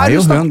 Det er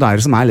jo hun der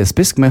som er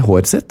lesbisk med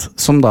håret sitt,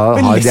 som da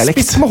Men har dialekt.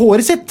 lesbisk med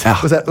håret sitt! Ja.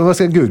 Nå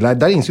skal jeg google her.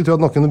 Der ingen skulle tro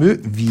at noen kunne bu.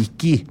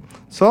 Viki.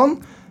 Sånn.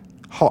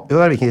 Jo, det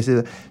er Viki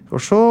side. Og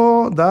så,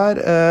 der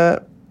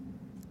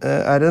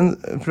er en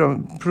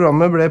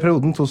programmet ble i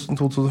perioden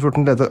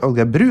 2014 ledet av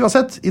Oddgeir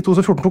Bruaseth. I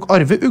 2014 tok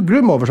Arve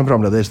Uglum over som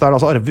programleder. Så det er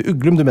altså Arve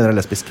Uglum du mener er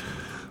lesbisk.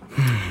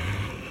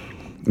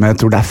 Men jeg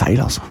tror det er feil,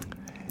 altså.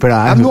 For det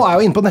er, Ja, nå er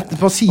jeg jo inne på nettet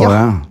på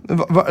siden.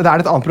 Det er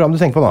et annet program du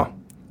tenker på nå.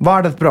 Hva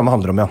er dette programmet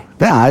handler om, Jan?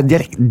 Det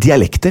er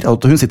dialekter.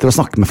 At hun sitter og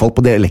snakker med folk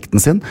på dialekten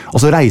sin,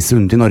 og så reiser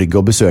hun til Norge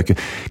og besøker.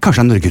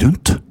 Kanskje det er Norge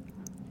Rundt?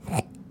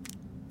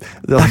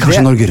 Det er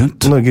kanskje Norge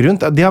Rundt. Norge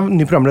Rundt? De har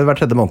ny programleder hver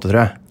 3. måned, tror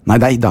jeg. Nei,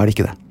 da er det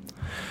ikke det.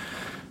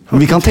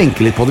 Men vi kan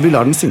tenke litt på det. Vi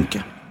lar den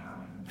synke.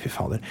 Fy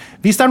fader.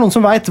 Hvis det er noen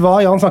som vet hva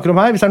Jan snakker om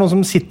her, hvis det er noen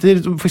som sitter,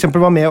 for eksempel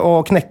var med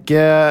å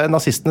knekke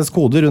nazistenes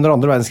koder under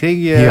 2.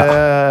 verdenskrig,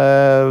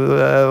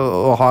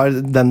 og har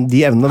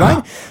de evnene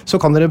der, så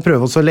kan dere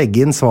prøve å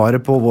legge inn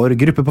svaret på vår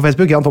gruppe på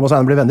Facebook, Jan Thomas og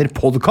Einar blir venner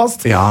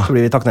podcast, Ja. så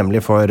blir vi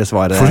takknemlige for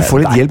svaret. For å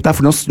få litt der. hjelp der,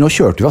 for nå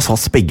kjørte vi oss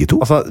fast begge to.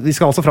 Altså, vi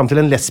skal altså frem til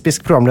en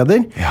lesbisk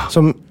programleder, Ja.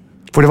 som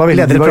For det var veldig,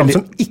 leder et det var program veldig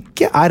som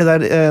ikke er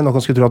der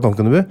noen skulle tro at noen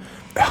kunne bo,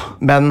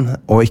 men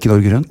Og ikke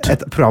Norge Rundt.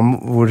 et program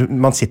hvor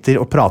man sitter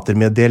og prater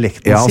med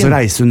dialekten Ja, og så sin.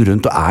 reiser hun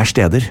rundt og er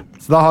steder.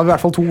 Så da har vi i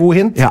hvert fall 2 gode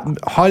hint. Ja.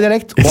 Har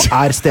dialekt og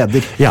er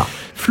steder. Ja.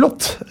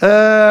 Flott.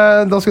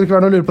 Da skal det ikke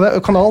være noe å lure på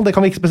det. Kanal, det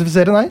kan vi ikke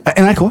spesifisere, nei.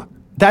 NRK?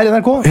 Det er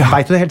NRK. Ja.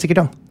 Vet du det helt sikkert,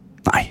 Jan?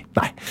 Nei.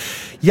 Nei.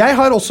 Jeg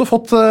har også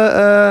fått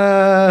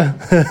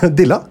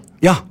Dilla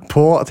Ja.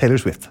 på Taylor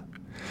Swift.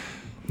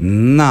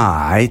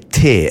 Nei,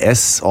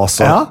 TS,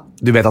 altså. Ja.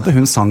 Du vet at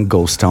hun sang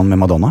Ghost Town med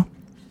Madonna?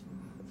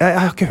 Jeg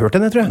har ikke hørt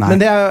henne, tror jeg. Nei.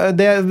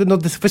 Men nå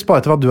skal vi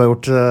spare til hva du har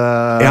gjort.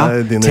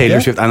 Din Taylor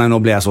uke. Swift. Nei, nå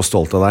ble jeg så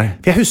stolt av deg.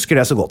 For jeg husker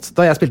det så godt.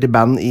 Da jeg spilte i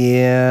band i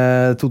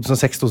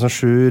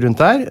 2006-2007 rundt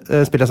der,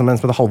 spilte jeg sammen med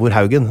en som heter Halvor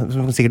Haugen.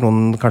 Som sikkert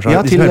noen kanskje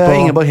Ja, de som til hører på-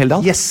 Ingeborg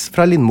Heldal. Yes,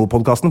 fra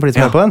Lindmo-podcasten, for de som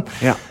Ja, hører på den.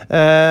 ja.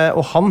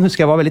 Og han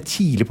husker jeg var veldig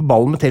tidlig på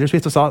ballen med Taylor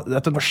Swift og sa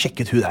at du må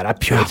sjekke ut hun der er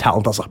pure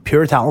talent, altså.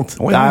 Pure talent.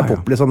 ja, Det er ja.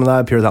 pop, liksom, men det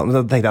er pure talent. Men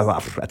så tenkte jeg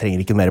sånn, jeg trenger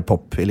ikke mer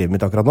pop i livet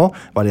mitt akkurat nå.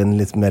 Var i en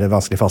litt mer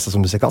vanskelig fase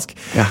som musikalsk.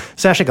 Ja.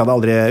 Så jeg sjekka det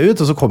aldri ut,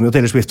 og så kom jo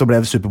Taylor Swift og ble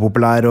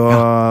superpopulær og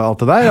alt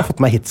det der. Jeg har fått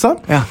meg hitsa.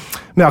 Ja.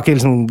 Men jeg har ikke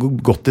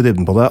liksom gått i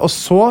dybden på det. Og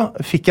så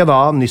fikk jeg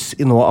da nyss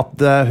i nå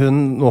at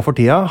hun nå for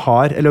tida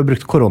har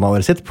brukt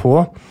koronaåret sitt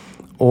på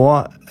å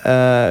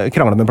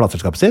krangle med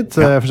plateselskapet sitt.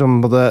 For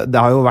som det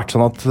har jo vært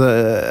sånn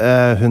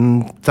at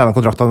hun tegna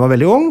kontrakt da hun var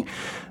veldig ung.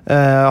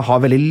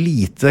 Har veldig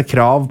lite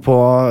krav på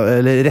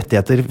eller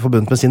rettigheter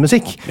forbundet med sin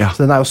musikk. Ja.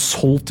 Så den er jo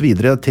solgt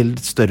videre til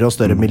større og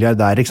større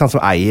milliardærer, ikke sant, som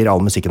eier all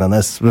musikken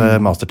hennes.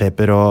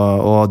 Mastertaper,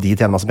 og de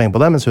tjener masse penger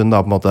på det, mens hun da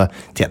på en måte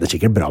tjener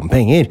sikkert bra med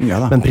penger. Ja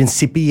da. Men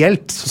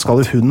prinsipielt så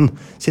skal jo hun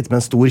sitte med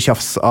en stor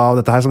tjafs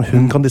av dette her som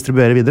hun kan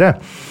distribuere videre.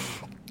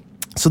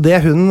 Så det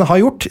hun har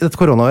gjort i dette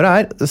koronaåret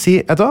er å si,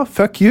 vet du hva,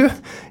 fuck you.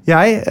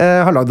 Jeg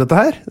har lagd dette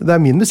her. Det er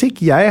min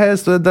musikk.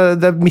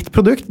 Det er mitt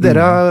produkt.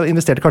 Dere har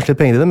investert kanskje litt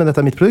penger i det, men dette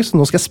er mitt produkt, så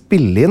nå skal jeg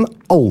spille inn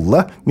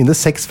alle mine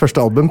 6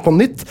 første album på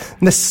nytt.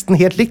 Nesten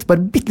helt likt,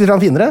 bare bitte litt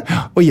finere,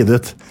 og gi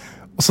det ut.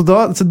 Og så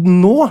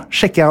nå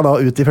sjekker jeg da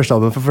ut de første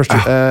albumene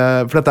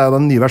for dette er jo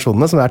de nye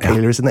versjonene, som er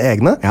Taylor sine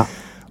egne. Ja.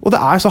 Og det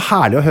er så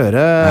herlig å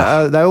høre.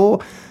 Det er jo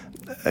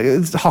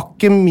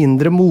hakket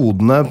mindre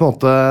modne på en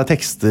måte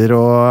tekster,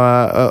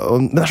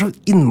 men det er så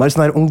innmari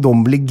sånn her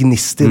ungdommelig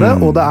gnist i det,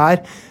 og det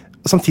er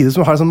samtidig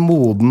som du har en sånn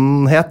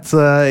modenhet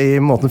i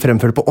måten du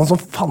fremfører på, og en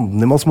sånn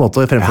fandenimåls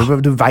måte å fremføre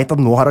på. Du vet at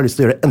nå har jeg lyst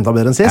til å gjøre det enda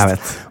bedre enn sist. Jeg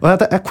vet.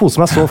 Og jeg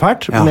koser meg så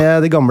fælt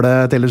med de gamle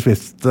Taylor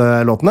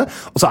Swift-låtene.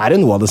 Og så er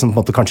det noe av det som på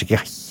en måte kanskje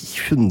ikke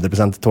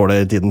 100%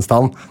 tåler tidens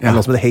tann. Det er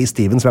noe som heter Hey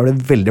Steven, som jeg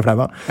ble veldig flau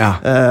av. Ja.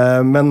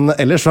 Men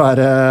ellers så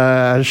er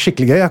det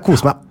skikkelig gøy. Jeg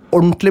koser meg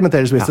ordentlig med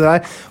Taylor Swift i det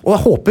her. Og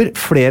jeg håper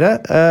flere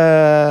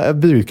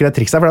bruker det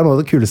trikset, for det er noe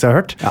av det kuleste jeg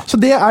har hørt. Så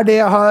det er det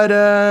jeg har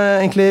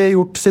egentlig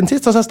gjort siden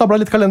sist. Altså jeg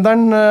stablet litt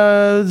kalenderen,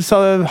 så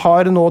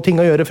har nå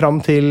ting å gjøre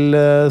frem til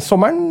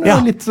sommeren,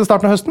 litt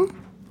starten av høsten.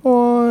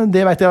 Og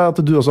det vet jeg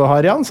at du også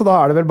har, Jan, så da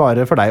er det vel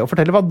bare for deg å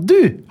fortelle hva du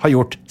har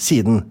gjort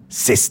siden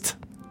sist.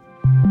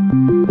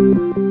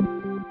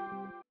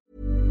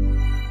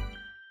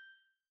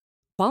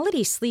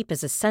 Quality sleep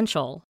is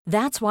essential.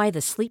 That's why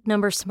the Sleep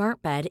Number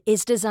Smart Bed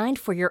is designed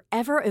for your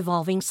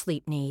ever-evolving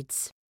sleep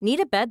needs. Need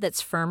a bed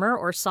that's firmer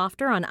or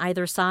softer on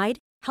either side?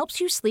 Helps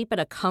you sleep at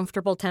a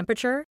comfortable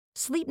temperature?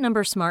 Sleep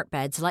Number Smart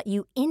Beds let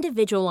you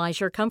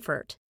individualize your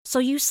comfort, so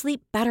you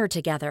sleep better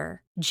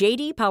together.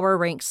 JD Power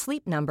ranks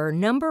Sleep Number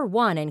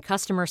 #1 in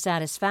customer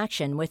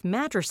satisfaction with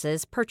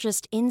mattresses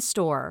purchased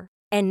in-store.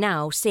 And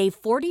now save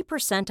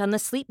 40% on the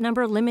Sleep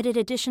Number Limited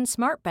Edition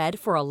Smart Bed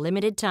for a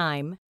limited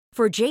time.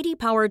 For JD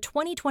Power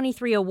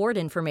 2023 award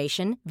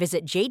information,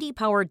 visit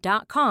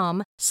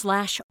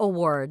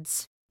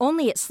jdpower.com/awards.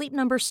 Only at Sleep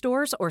Number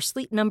stores or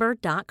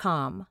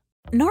sleepnumber.com.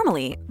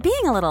 Normally,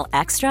 being a little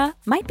extra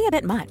might be a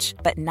bit much,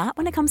 but not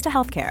when it comes to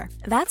healthcare.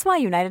 That's why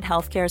United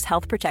Healthcare's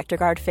Health Protector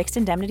Guard fixed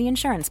indemnity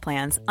insurance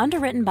plans,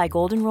 underwritten by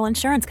Golden Rule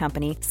Insurance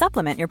Company,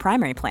 supplement your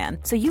primary plan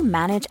so you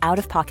manage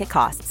out-of-pocket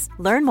costs.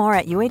 Learn more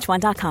at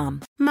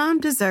uh1.com.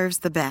 Mom deserves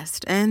the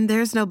best, and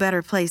there's no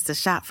better place to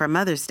shop for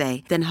Mother's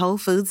Day than Whole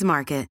Foods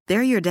Market.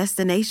 They're your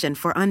destination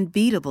for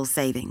unbeatable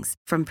savings,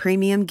 from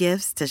premium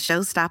gifts to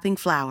show-stopping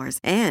flowers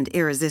and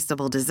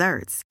irresistible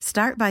desserts.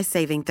 Start by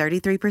saving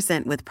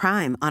 33% with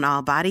Prime on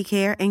all body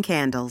care and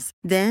candles.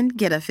 Then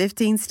get a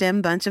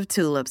 15-stem bunch of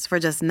tulips for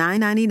just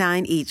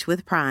 $9.99 each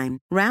with Prime.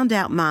 Round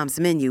out Mom's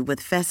menu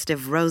with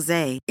festive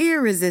rosé,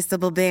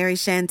 irresistible berry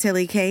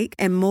chantilly cake,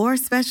 and more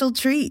special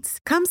treats.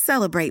 Come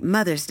celebrate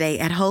Mother's Day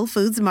at Whole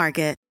Foods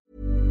Market.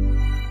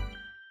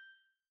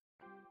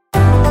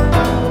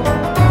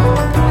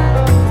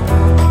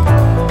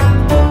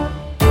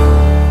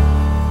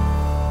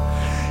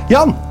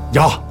 Jan!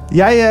 Ja!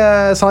 Jeg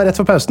sa rett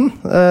for pausen,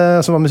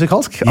 som var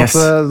musikalsk, Yes.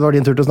 at det var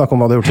din tur til å snakke om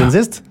hva du har gjort siden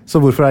sist.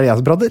 Så hvorfor er det jeg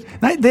som prater?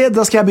 Nei,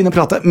 da skal jeg begynne å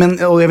prate.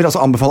 Og jeg vil altså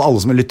anbefale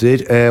alle som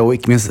lytter, og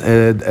ikke minst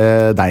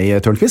deg,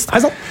 Tørnquist,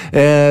 Hei sann.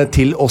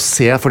 til å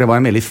se, for det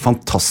var en veldig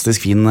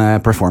fantastisk fin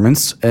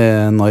performance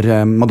når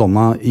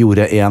Madonna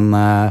gjorde en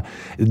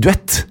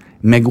duett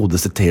med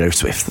godeste Taylor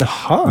Swift.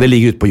 Jaha. Det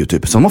ligger ute på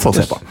YouTube, så må folk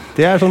se på.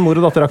 Det er sånn mor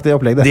og datter-aktig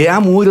opplegg, det. Det er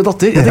mor og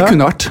datter. Ja, det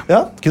kunne vært. Ja,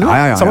 kunne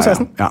det. Samme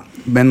sveisen. Ja.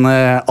 Men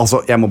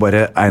altså, jeg må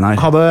bare, Einar.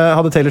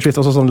 Hadde Taylor Swift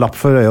også sånn lapp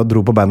for øyet og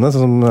dro på bandet,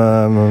 sånn som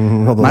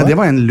Madonna? Nei, det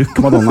var en look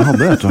Madonna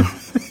hadde, vet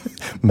du.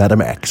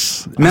 Madam X.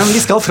 Men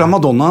vi skal fra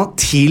Madonna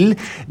til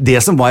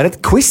det som var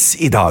et quiz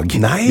i dag.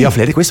 Nei. Vi har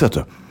flere quiz,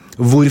 vet du.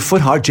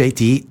 Hvorfor har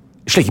JT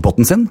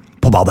slikkepotten sin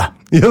på badet?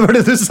 Ja, det var det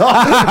du sa!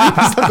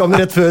 Vi snakket om det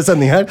rett før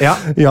sending her. Ja.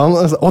 Jan,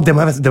 det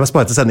må jeg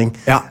spare til sending.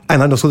 Ja.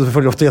 Einar, nå skal du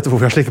få lov til å gjette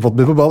hvorfor jeg har slikkepotten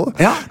min på badet.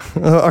 Ja.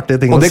 Artige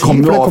ting Og å det si. kom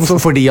jo for det opp så-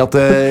 fordi at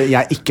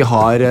jeg ikke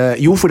har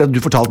Jo, fordi at du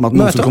fortalte meg at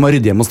noen skulle komme og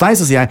rydde hjemme hos deg.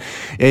 Så sier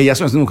jeg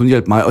skulle ønske noen kunne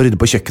hjelpe meg å rydde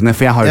på kjøkkenet,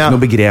 for jeg har jo Ja. ikke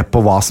noe begrep på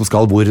hva som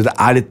skal hvor. Det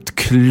er litt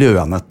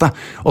klønete.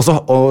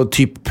 Og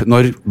typ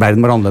når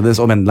verden var annerledes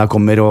og Vendela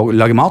kommer og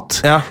lager mat,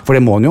 Ja. for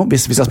det må hun jo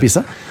hvis vi skal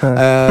spise,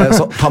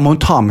 så må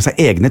hun ta med seg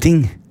egne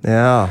ting.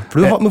 Ja,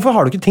 for hvorfor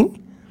har du ikke ting?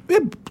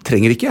 Jeg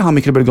trenger ikke ha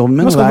mikrobilgovnen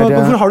min.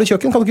 Hvorfor har du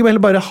kjøkken? Kan du ikke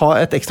heller bare ha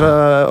et ekstra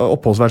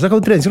oppholdsværelse?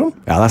 Kan du treningsrom?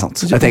 Ja, det er sant.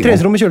 Jeg tenker-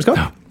 Treningsrom med kjøleskap?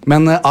 Ja.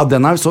 Men av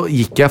den her så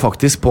gikk jeg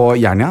faktisk på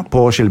Jernia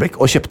på Skillebekk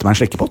og kjøpte meg en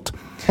slekkepott.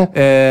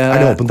 Er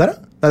det åpent der, da?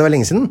 Nei, det var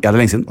lenge siden. Ja, det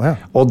er lenge siden. Å, ja.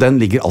 Og den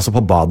ligger altså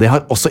på badet. Jeg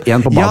har også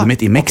en på badet Ja,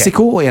 mitt i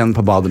Mexico og en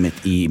på badet mitt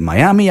i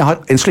Miami. Jeg har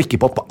en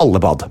slikkepott på alle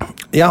bad.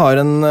 Jeg har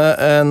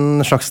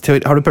en slags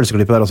teori. Har du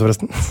pølseklippet der også,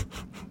 forresten?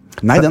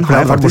 Nei, den For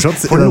har det jeg har vært faktisk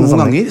morsomt i for denne noen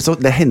sammenheng. ganger. Så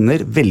det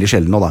hender veldig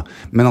sjelden nå, da.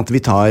 Men at vi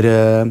tar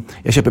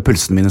Jeg kjøper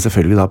pølsene mine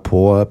selvfølgelig da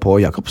på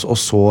Jacobs, og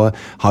så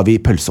har vi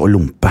pølse og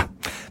lompe.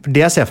 For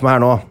det jeg ser for meg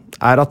her nå,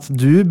 er at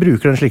du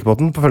bruker den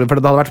slikkepotten, for det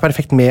hadde vært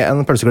perfekt med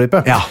en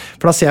pølseklippe. Ja.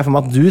 For da ser jeg for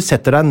meg at du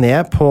setter deg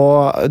ned på,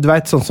 du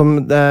vet, sånn som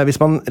hvis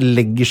man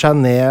legger seg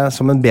ned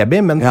som en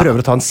baby, men Ja.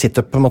 prøver å ta en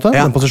sit-up på en måte,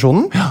 Ja. den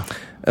posisjonen.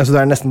 Så det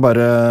er nesten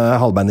bare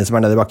halvbein din som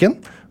er nede i bakken.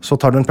 Så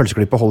tar du en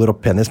pølseklippe og holder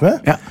opp penis med.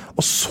 Ja.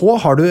 Og så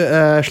har du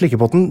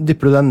slikkepotten,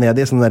 dypper du den ned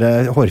i sånn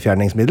der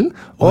hårfjerningsmiddel,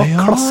 og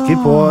ja. klasker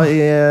på i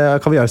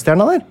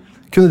kaviarstjerna der.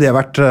 Kunne det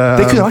vært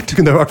Det kunne vært.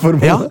 Kunne det vært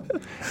formålet? Ja.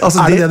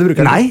 Altså, Er det du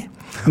bruker? Nei.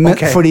 Men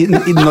Ok. fordi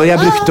når jeg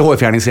brukte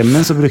hårfjerningsremmen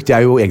min, så brukte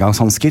jeg jo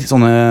engangshansker.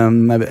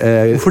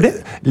 Sånne Hvorfor det?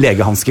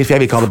 Legehansker, for jeg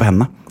vil ikke ha det på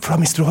hendene. For da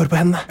mister du hår på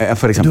hendene.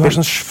 For eksempel. Du har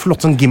sånn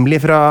flott sånn Gimli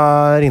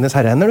fra Ringenes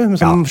herre-hender, du, med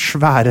sånn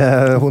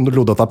svære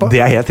lodotter på. Det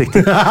er helt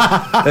riktig.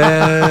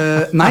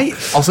 Nei,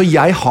 altså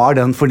jeg har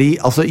den fordi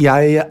altså,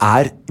 jeg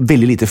er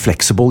veldig lite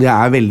flexible. Jeg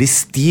er veldig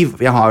stiv.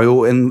 Jeg har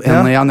jo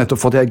Ja. Jeg har nettopp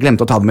fått, jeg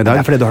glemte å ta det med i Det dag.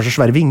 er fordi du har så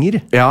svære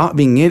vinger. Ja,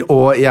 vinger,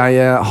 og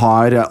jeg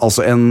har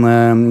altså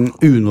en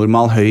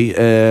unormal høy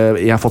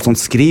Jeg har fått sånn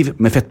skriv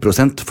med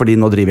fettprosent, fordi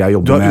nå driver jeg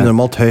og Du jobber har med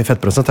unormalt høy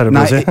fettprosent, er det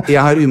Nei, å si?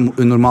 jeg har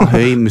unormal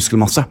høy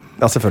muskelmasse.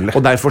 Ja, selvfølgelig.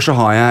 Og derfor så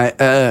har jeg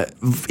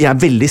er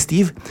veldig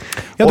stiv.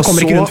 Ja, Og Du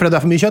kommer ikke så- rundt fordi det er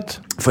for mye kjøtt.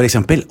 For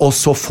eksempel, og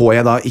så får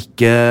jeg da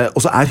ikke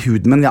Og så er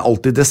huden min Jeg har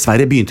alltid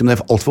dessverre begynte med det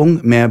for alt for ung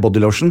med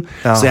bodylotion,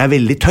 Ja. så jeg er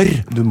veldig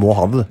tørr. Du må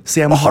ha det. Så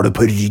jeg må Hva ha- har du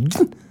på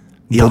ryggen?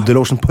 Ja.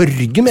 Bodylotion på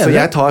ryggen, Så mener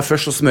jeg tar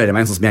først og smører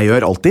meg inn sånn som jeg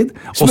gjør alltid.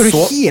 Og Smører du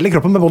så, hele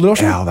kroppen med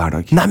bodylotion? Ja, hver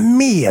dag. Nei,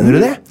 mener du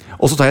det?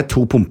 og så tar jeg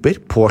 2 pumper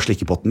på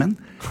slikkepotten min.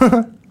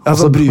 Og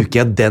Altså, så bruker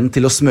jeg den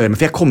til å smøre meg,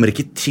 for jeg kommer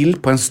ikke til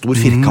på en stor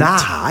firkant.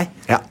 Nei.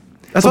 Ja.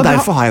 Altså, Så det har-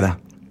 derfor har jeg det.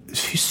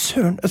 Fy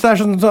søren. Så det er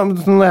sånn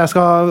når jeg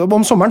skal,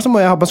 om sommeren så må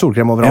jeg ha på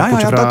solkrem overalt. Ja, ja, ja,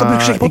 bortsett fra- da bruker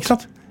du slikkepott. Ikke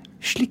sant?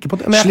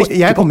 Slikkepott. Men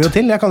jeg kommer jo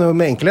til. Jeg kan jo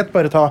med enkelhet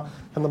bare ta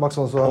hendene bak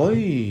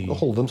sånn og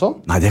holde dem sånn.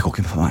 Nei, det går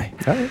ikke for meg.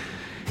 Ja.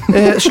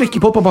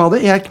 Slikkepott på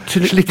badet. Jeg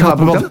Slikkepott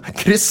på badet.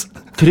 Kryss.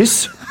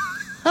 Kryss.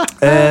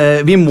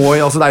 Vi må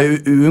jo, altså det jo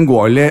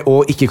uunngåelig å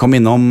ikke komme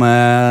innom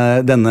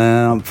denne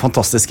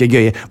fantastiske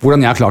gøye.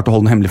 Hvordan jeg har klart å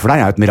holde den hemmelig for deg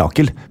jo et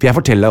mirakel. For jeg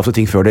forteller deg ofte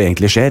ting før det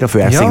egentlig skjer, og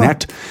før jeg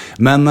signert.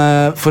 Men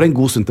for en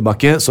god stund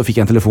tilbake så fikk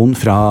jeg en telefon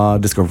fra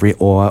Discovery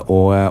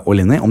og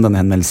Linni om denne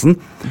henvendelsen.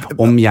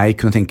 Om jeg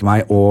kunne tenke meg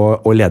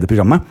å lede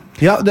programmet.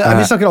 Ja,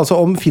 vi snakker altså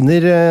om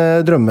Finner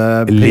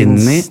drømmeprinsen.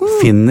 Linni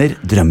finner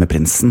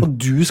drømmeprinsen. Og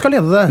du skal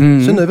lede det.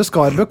 Synnøve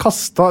Skarbø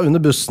kastet under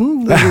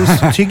bussen. Du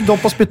tygd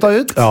opp og spyttet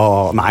ut.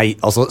 Ja, nei,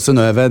 altså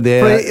Synnøve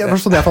det... Jeg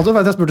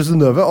spurte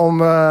Synnøve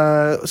om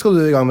skal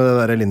du i gang med det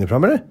der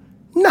Linni-programmet, eller?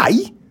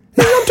 Nei!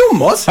 Det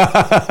Thomas! Ja,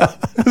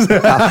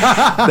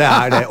 det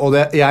det. Og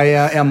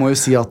jeg må jo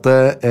si at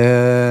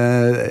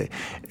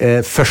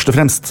først og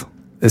fremst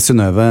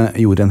Synnøve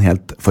gjorde en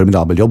helt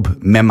formidabel jobb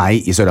med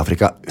meg i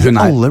Sør-Afrika. I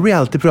alle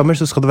reality-programmer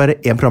så skal det være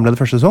en programleder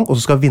første sesong, og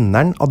så skal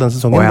vinneren av den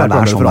sesongen være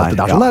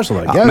programleder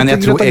for alltid. Men jeg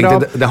tror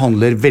egentlig det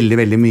handler veldig,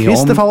 veldig mye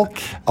om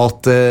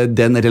at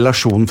den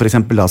relasjonen for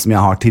eksempel da, som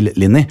jeg har til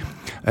Linni,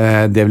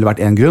 det ville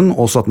vært en grunn,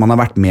 også at man har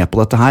vært med på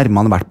dette her,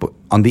 man har vært på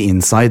on the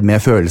inside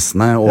med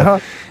følelsene, og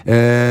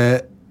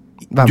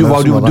du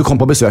kom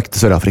på besøk til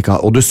Sør-Afrika,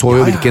 og du så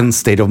jo hvilken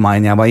state of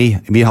mind jeg var i.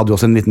 Vi hadde jo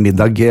også en liten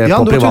middag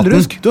på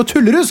privaten. Du var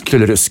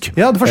tullerusk.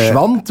 Ja, du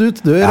forsvant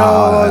ut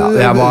døra.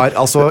 Jeg var,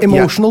 altså,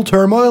 emotional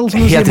turmoil, som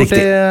du sier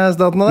borti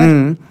statene der.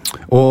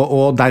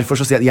 Og derfor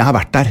så sier jeg har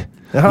vært der.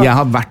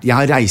 Jeg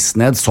har reist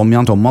ned som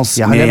Jan Thomas.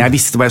 Jeg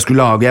visste hva jeg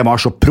skulle lage. Jeg var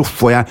så proff,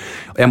 og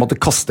jeg måtte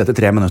kaste etter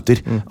 3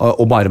 minutter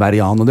og bare være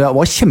Jan. Og det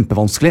var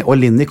kjempevanskelig, og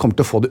Linni kommer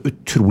til å få det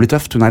utrolig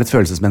tøft. Hun et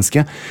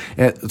følelsesmenneske.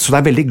 Så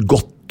det veldig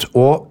godt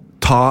å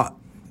ta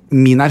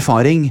min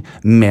erfaring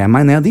med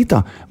meg ned dit, da,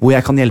 hvor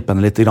jeg kan hjelpe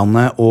henne litt,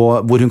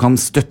 og hvor hun kan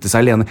støtte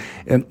seg alene.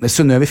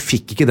 Synnøve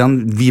fikk ikke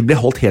den. Vi ble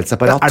holdt helt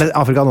separat. Det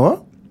Afrika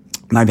nå?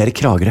 Nei, vi i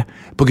Kragere.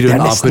 På grunn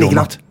av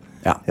korona.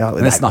 Ja,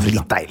 nesten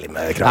Afrika. Litt deilig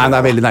med Kragere. Nei, det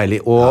veldig deilig.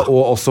 Og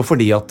også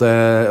fordi at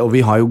og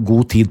vi har jo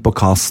god tid på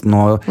casten,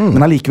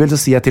 men allikevel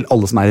så sier jeg til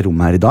alle som i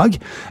rommet her i dag,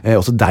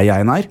 også deg,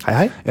 Einar,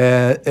 hei.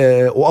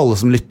 Og alle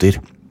som lytter,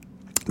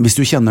 hvis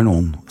du kjenner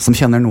noen, som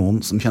kjenner noen,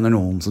 som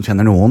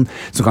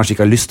kanskje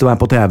ikke har lyst til å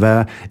være på TV,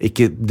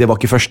 det var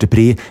ikke første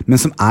pri,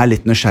 men som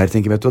litt nysgjerrig,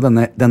 tenker, vet du,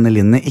 denne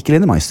Linni, ikke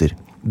Linni Meister,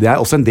 det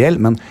også en del,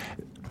 men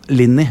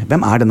Linni,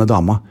 hvem denne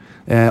dama?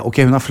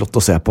 Ok, hun flott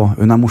å se på,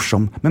 hun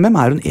morsom, men hvem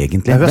hun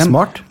egentlig? Hun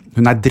smart.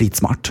 Hun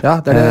dritsmart.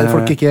 Ja, det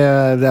folk ikke,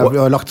 det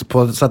lagt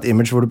på et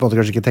image hvor du på en måte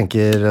kanskje ikke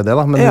tenker det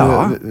da, men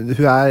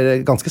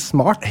hun ganske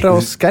smart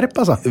og skerp,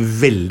 altså.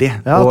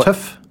 Veldig. Ja, og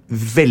tøff.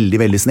 Veldig,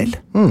 veldig snill.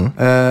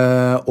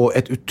 Og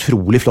et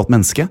utrolig flott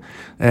menneske.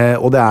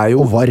 Og det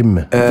jo... Og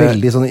varm.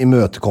 Veldig sånn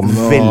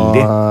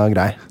imøtekommende og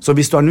grei. Så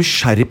hvis du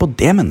nysgjerrig på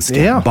det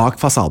mennesket bak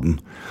fasaden,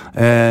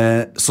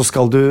 så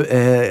skal du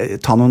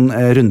ta noen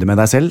runder med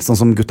deg selv, sånn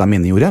som gutta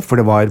mine gjorde, for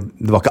det var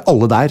ikke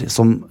alle der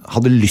som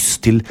hadde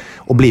lyst til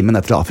å bli med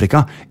ned til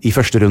Afrika i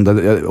første runde,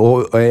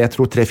 og jeg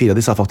tror 3-4 av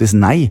de sa faktisk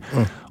nei,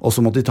 og så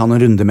måtte de ta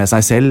noen runder med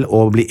seg selv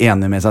og bli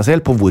enige med seg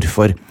selv på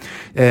hvorfor.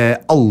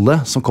 Alle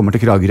som kommer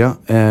til Kragerø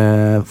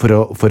for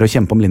å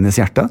kjempe om Linnis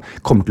hjerte,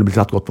 kommer til å bli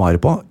tatt godt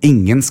vare på.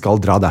 Ingen skal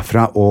dra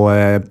derfra og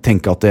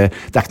tenke at det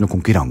ikke noe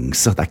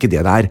konkurranse, det ikke det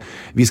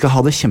vi skal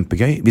ha det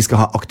kjempegøy, vi skal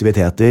ha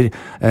aktiviteter,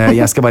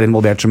 jeg skal være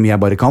involvert så mye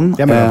jeg bare kan.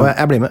 Jeg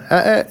blir med.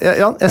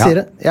 Jeg sier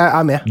det.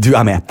 Jeg med. Du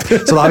med.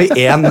 Så da har vi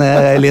en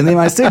Linni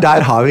Meister.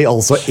 Der har vi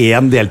altså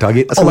en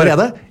deltaker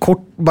allerede.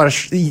 Bare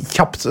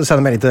kjapt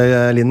sende melding til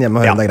Linn hjemme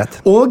og høre om det greit.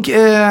 Og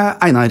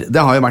Einar,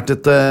 det har jo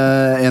vært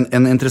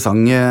en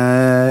interessant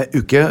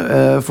uke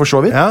for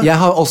så vidt. Ja. Jeg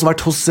har også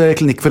vært hos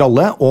Klinikk for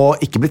alle og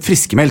ikke blitt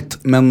friskmeldt,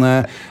 men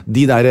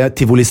de der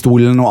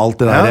tivolistolen og alt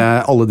det der,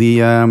 alle de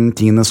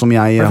tingene som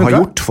jeg har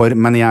gjort for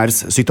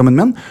Meniers-sykdommen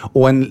min,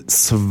 og en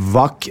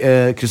svak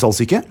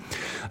krystallsyke.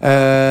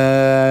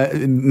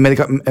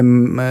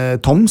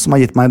 Tom, som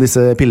har gitt meg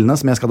disse pillene,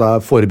 som jeg skal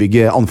da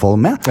forebygge anfall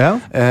med,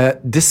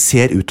 det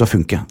ser ut til å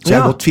funke. Så jeg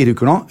har gått 4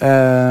 uker nå.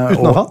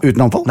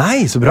 Uten anfall.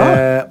 Nei, så bra.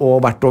 Og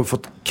vært og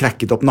fått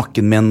krekket opp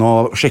nakken min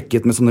og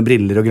sjekket med sånne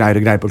briller og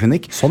greier på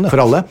klinikk. Sånn, for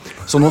alle.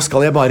 Så nå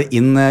skal jeg bare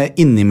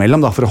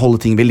innimellom da, for å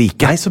holde ting ved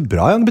like. Nei, så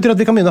bra. Det betyr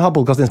at vi kan begynne å ha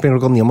podcastinnspilling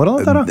klokka 9 om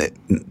morgenen?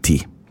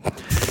 10.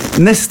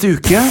 Neste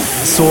uke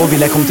så vil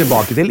jeg komme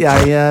tilbake til.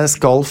 Jeg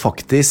skal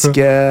faktisk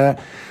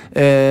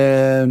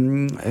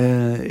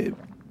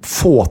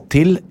få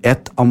til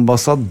et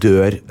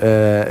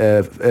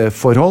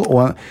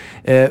ambassadørforhold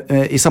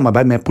i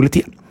samarbeid med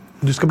politiet.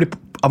 Du skal bli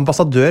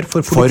ambassadør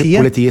for politiet?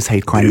 For politiets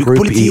hate crime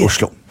group i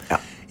Oslo.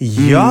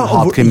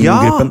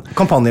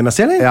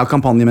 Kampanjemessig, eller? Ja,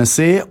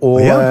 kampanjemessig, og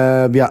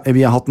vi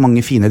har hatt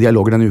mange fine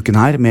dialoger denne uken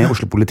her med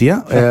Oslo-politiet,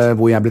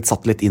 hvor jeg er blitt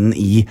satt litt inn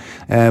i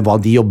hva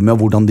de jobber med, og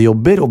hvordan de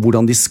jobber, og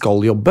hvordan de skal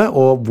jobbe,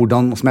 og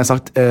hvordan, som jeg har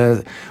sagt,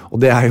 og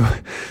det jo,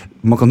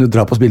 man kan jo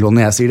dra på spillvånen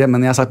når jeg sier det,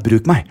 men jeg har sagt,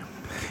 bruk meg.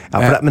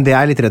 Men det jeg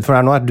er litt redd for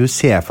her nå, er at du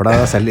ser for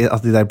deg selv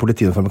at de der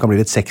politiuniformene kan bli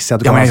litt sexy, at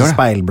du kan men ha jeg sånn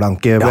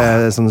speilblanke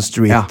sånn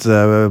street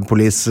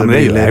police men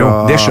det gjør jeg jo.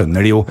 og- Det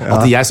skjønner de jo.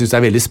 At jeg synes det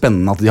er veldig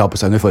spennende at de har på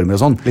seg uniformer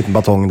og sånn. Liten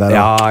batong der.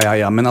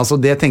 Ja, men altså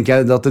det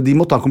tenker jeg at de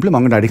må ta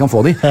komplimenter der de kan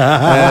få de.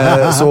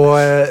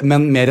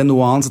 Men mer enn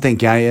noe annet så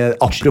tenker jeg,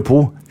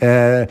 apropos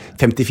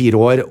 54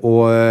 år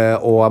og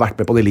har vært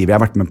med på det livet jeg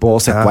har vært med på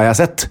og sett hva jeg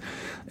har sett,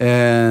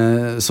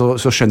 så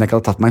skjønner jeg ikke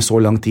at det har tatt meg så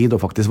lang tid å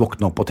faktisk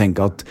våkne opp og tenke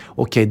at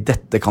ok,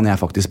 dette kan jeg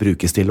faktisk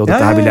brukes til, og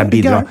dette her vil jeg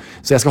bidra.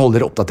 Så jeg skal holde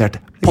dere oppdatert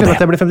på det.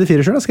 At jeg blir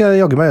 54 selv, da skal jeg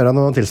jagge meg gjøre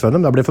noe tilsvarende,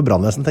 men da blir det for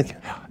brannvesen, tenker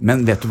jeg.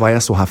 Men vet du hva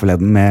jeg så her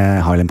forleden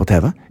med Harlem på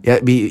TV?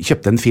 Vi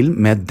kjøpte en film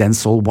med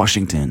Denzel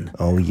Washington.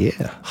 Oh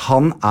yeah.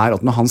 Han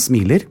at når han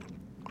smiler,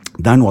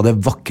 det er noe av det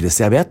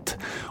vakreste jeg vet.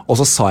 Og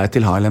så sa jeg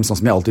til Harlem, sånn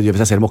som jeg alltid gjør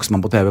hvis jeg ser en voksen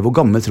mann på TV, hvor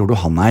gammel tror du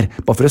han er?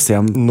 Bare for å se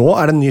om... Nå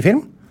er det en ny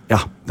film? Ja,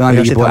 den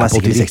ligger på Han Apple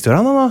sikkert i TV.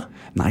 60-årene da?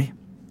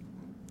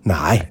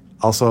 Nei.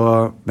 Altså,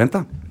 vent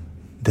da.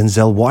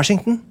 Denzel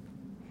Washington?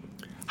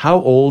 How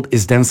old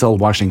is Denzel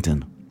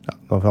Washington? Ja,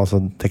 nå får jeg altså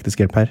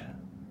teknisk hjelp her.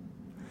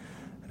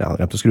 Jeg har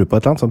glemt å skru på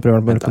et eller annet, så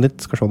prøver jeg på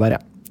nytt. Skal se der,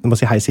 ja. Du må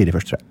si hei Siri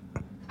først, tror jeg.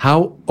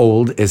 How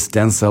old is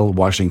Denzel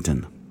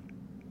Washington?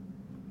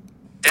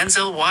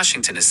 Denzel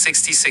Washington is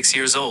 66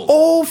 years old.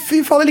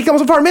 Fy faen, jeg liker ham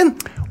som faren min!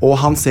 Og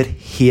han ser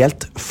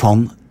helt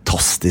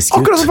fantastisk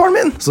ut. Akkurat som faren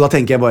min! Så da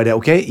tenker jeg bare,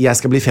 ok, jeg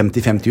skal bli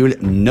 50 jul.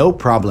 No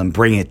problem,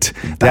 bring it.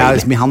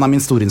 Han er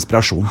min store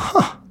inspirasjon.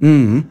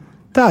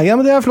 Det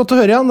men det er flott å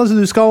høre, Jan. Altså,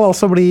 du skal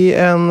altså bli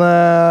en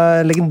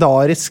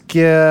legendarisk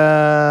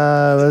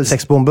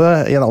sexbombe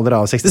i en alder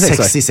av 66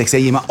 år. 66,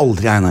 jeg gir meg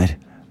aldri, Einar.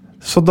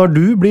 Så da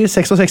du blir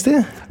 66,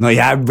 Når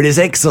jeg blir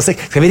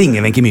 66, skal vi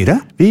ringe Wenche Myhre?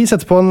 vi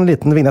setter på en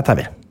liten vignett her,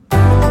 vi.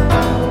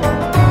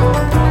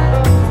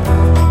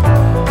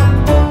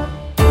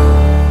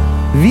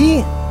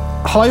 Vi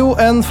har jo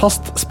en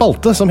fast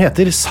spalte som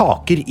heter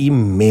Saker i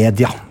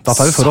media. Da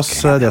tar vi for oss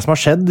det som har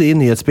skjedd i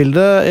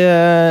nyhetsbildet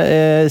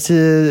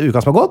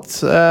uka som har gått.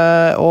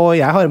 Og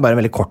jeg har bare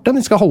en veldig kort en.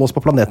 Vi skal holde oss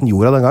på planeten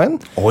Jorda den gangen.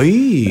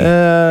 Oi!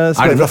 Er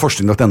det fra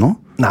forskning.no?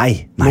 Nei,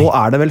 nå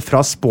er det vel fra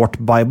Sport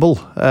Bible,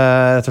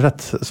 rett og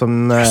slett,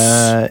 som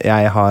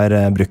jeg har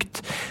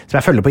brukt. Som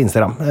jeg følger på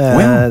Instagram.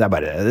 Det er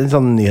bare en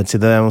sånn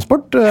nyhetsside om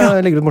sport.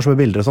 Legger ut morsomme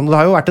bilder og sånn. Det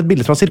har jo vært et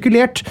bilde som har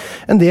sirkulert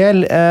en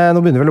del, nå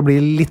begynner det vel å bli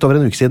litt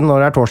over en uke siden, når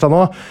det er torsdag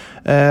nå,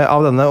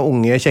 av denne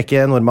unge,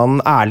 kjekke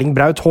nordmannen Erling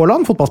Braut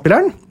Haaland,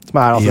 fotballspilleren, som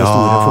er altså det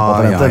store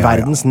fotballtalentet,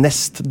 verdens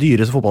nest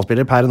dyreste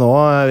fotballspiller per nå,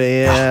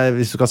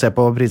 hvis du skal se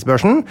på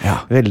prisbørsen.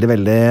 Veldig,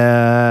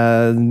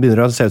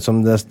 begynner å se ut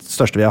som det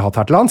største vi har hatt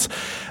her til lands.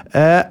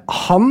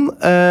 Han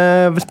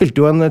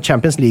spilte jo en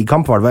Champions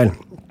League-kamp, var det vel.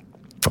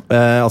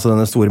 Altså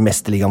denne store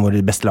mesterligaen hvor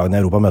de beste lagene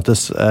i Europa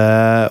møtes.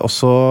 Og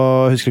så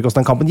husker jeg ikke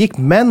hvordan den kampen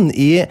gikk, men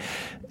i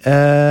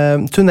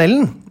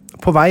tunnelen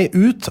på vei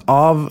ut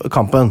av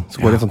kampen,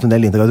 så går det en sånn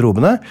tunnel inn til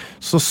garderobene,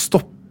 så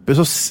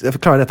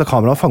klarer dette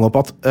kameraet å fange opp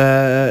at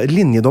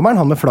linjedommeren,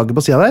 han med flagget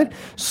på siden der,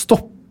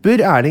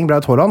 stopper Erling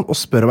Braut Haaland og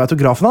spør om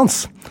autografen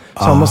hans.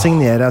 Så han må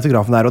signere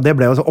autografen der, og det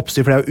ble jo så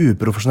oppstyr, for det er jo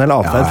uprofesjonell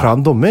atferd fra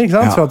en dommer, ikke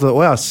sant? For at,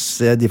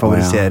 de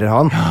favoriserer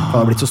han. Han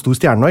har blitt så stor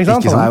stjerne nå, ikke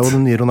sant? Han er jo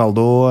den nye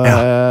Ronaldo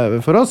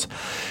for oss.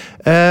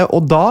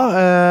 Og da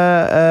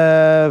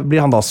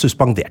blir han da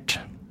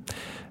suspendert.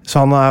 Så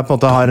han på en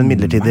måte har en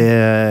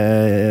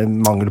midlertidig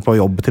mangel på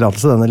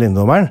jobbtillatelse, denne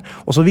linjedommeren.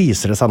 Og så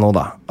viser det seg nå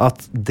da,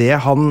 at det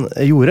han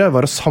gjorde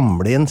var å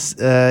samle inn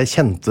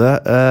kjente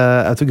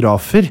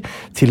autografer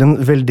til en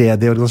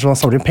veldedig organisasjon.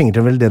 Han samler inn penger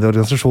til en veldedig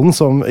organisasjon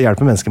som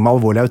hjelper mennesker med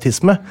alvorlig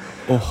autisme.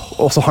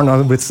 Og så har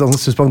han blitt sånn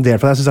suspendert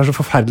for det. Jeg synes det er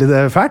så forferdelig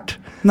fælt.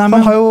 Nei,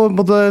 men...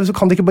 så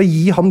kan de ikke bare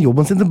gi han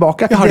jobben sin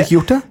tilbake. Jeg har ikke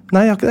gjort det.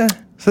 Nei, jeg har ikke det.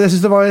 Så jeg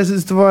synes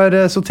det var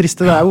så trist.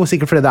 Det er jo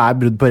sikkert fordi det er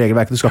brudd på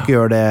regelverket. Du skal ikke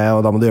gjøre det,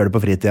 og da må du gjøre det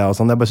på fritida og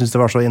sånn. Jeg bare synes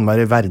det var så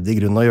innmari verdig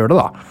grunn å gjøre det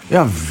da.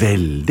 Ja,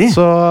 veldig.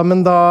 Så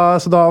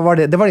da var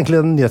det var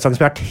egentlig den nyhetssaken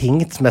som jeg har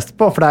tenkt mest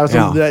på. For det er jo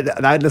sånn, det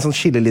er en sånn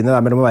skillelinje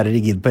der mellom å være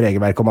rigid på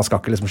regelverket, og man skal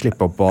ikke liksom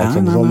slippe opp og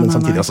sånn, men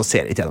samtidig også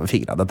ser ikke gjennom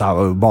fingrene. Dette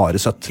er jo bare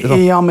søtt.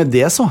 Liksom. Ja, med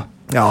det så.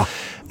 Ja.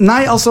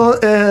 Nei, altså,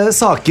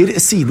 saker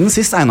siden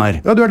sist,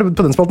 Einar. Ja, du er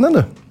på den spalten igjen,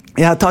 du.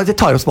 Jeg tar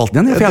opp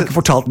spalten igjen, for jeg har ikke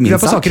fortalt min sak. Vi er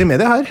på saker i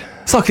media her.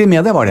 Saker i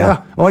media var det, ja.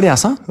 Hva var det jeg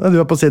sa? Ja, du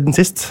er på siden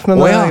sist, men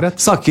det er greit.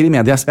 Saker i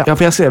media. Ja,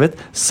 for jeg har skrevet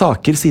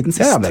saker siden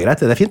sist. Ja, det er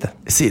greit, det er fint det.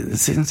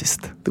 Siden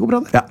sist. Det går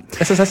bra det. Ja.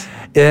 SSS.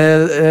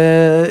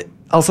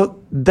 Altså,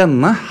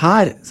 denne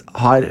her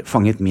har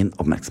fanget min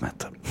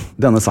oppmerksomhet.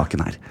 Denne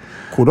saken her.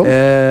 Kolon?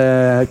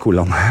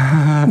 Kolon.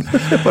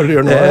 Bare du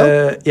gjør noe,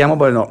 jeg må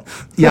bare nå.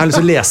 Jeg har lyst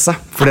til å lese,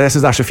 for jeg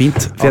synes det er så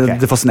fint. For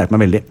det fascinerte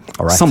meg veldig.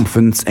 Alright.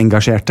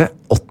 Samfunnsengasjerte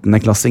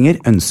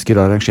 8.-klassinger ønsker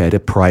å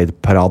arrangere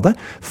Pride-parade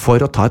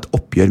for å ta et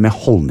oppgjør med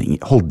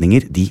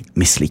holdninger de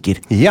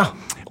misliker. Ja.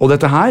 Og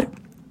dette her,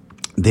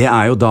 det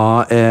er jo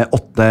da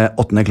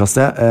 8.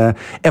 klasse.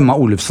 Emma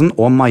Olufsen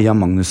og Maja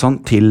Magnusson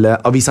til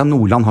Avisa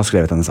Nordland har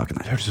skrevet denne saken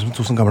her. Det hørtes ut som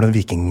to sånne gamle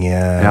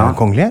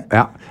vikingkongelige.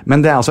 Ja,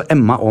 men det er altså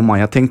Emma og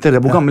Maja. Tenk dere,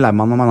 hvor gammel er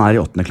man når man er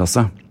i 8.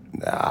 klasse?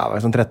 Ja, var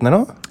det sånn 13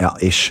 eller noe? Ja,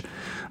 ish.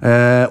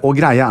 Og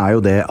greia jo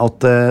det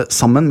at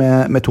sammen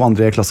med 2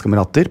 andre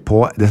klassekamerater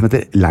på det som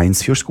heter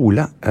Leinsfjord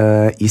skole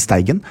i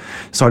Steigen,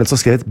 så har de så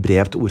skrevet et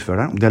brev til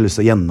ordføreren om de har lyst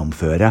til å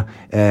gjennomføre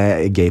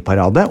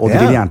gayparade, og de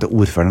vil gjerne at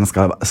ordføreren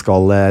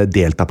skal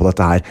delta på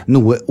dette her.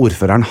 Noe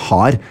ordføreren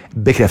har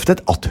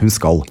bekreftet at hun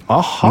skal.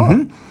 Aha!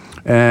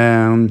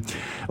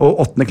 Og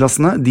 8.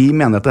 klassene, de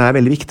mener at det er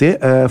veldig viktig,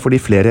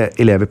 fordi flere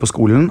elever på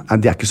skolen,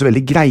 de er ikke så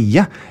veldig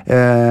greie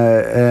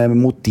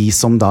mot de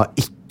som da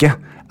ikke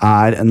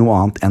er noe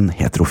annet enn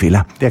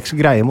heterofile. De er ikke så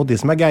greie mot de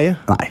som er geie.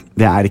 Nei,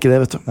 det er ikke det,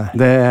 vet du.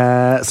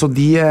 Så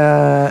de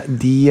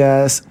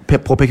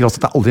påpeker også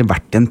at det aldri har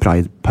vært en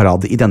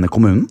pride-parade i denne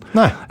kommunen.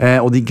 Nei.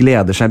 Og de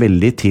gleder seg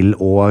veldig til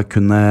å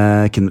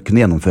kunne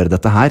gjennomføre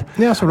dette her.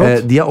 Ja, så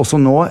flott. De har også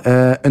nå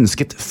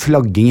ønsket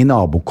flagging i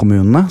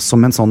nabokommunene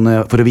som en sånn,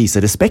 for å vise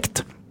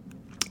respekt.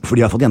 For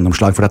de har fått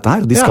gjennomslag for dette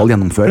her, og de skal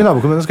gjennomføre. For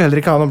nabokommunen skal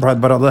heller ikke ha noen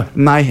pride-parade.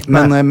 Nei,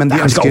 men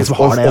de ønsker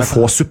å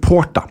få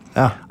support da.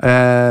 Ja.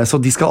 Så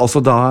de skal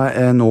altså da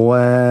nå,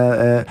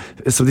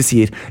 som de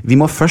sier, vi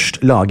må først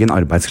lage en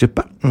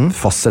arbeidsgruppe,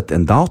 fastsette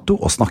en dato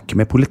og snakke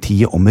med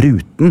politiet om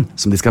ruten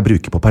som de skal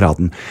bruke på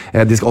paraden.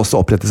 De skal også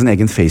opprette sin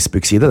egen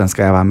Facebook-side, den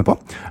skal jeg være med på.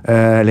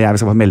 Eller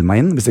jeg skal bare melde meg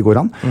inn, hvis det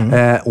går an,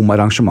 om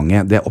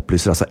arrangementet. Det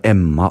opplyser altså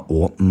Emma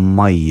og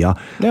Maja.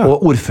 Ja.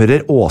 Og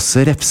ordfører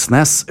Åse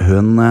Refsnes,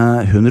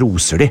 hun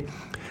roser de.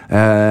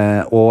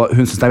 Og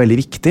hun synes det er veldig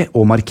viktig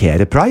å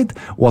markere pride,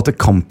 og at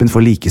kampen for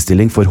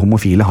likestilling for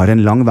homofile har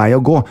en lang vei å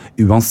gå,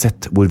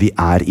 uansett hvor vi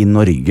er i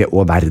Norge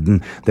og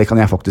verden. Det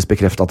kan jeg faktisk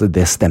bekrefte at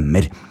det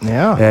stemmer.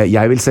 Ja.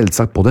 Jeg vil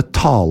selvsagt både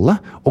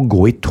tale og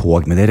gå i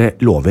tog med dere,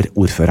 lover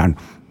ordføreren.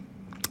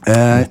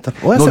 Jeg ser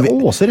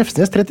Åse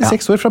Refsnes,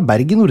 36 år fra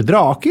Bergen Nordre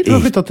Aker, og har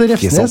flyttet til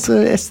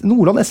Refsnes,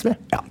 Nordland SV.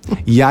 Ja.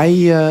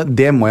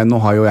 Nå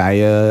har jo jeg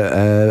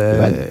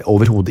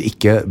overhodet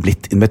ikke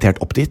blitt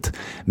invitert opp dit,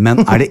 men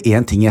er det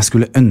en ting jeg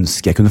skulle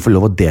ønske jeg kunne få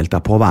lov å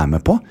delta på og være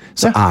med på,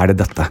 så er det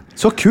dette.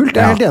 Så kult,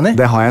 jeg er helt enig.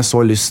 Det har jeg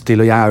så lyst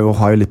til, og jeg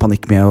har jo litt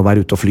panikk med å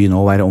være ute og fly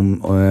nå og være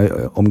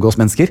omgås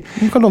mennesker.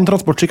 Du kan låne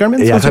transportsykkelen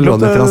min. Jeg kan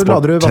låne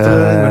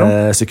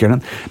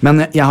transportsykkelen.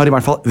 Men jeg har i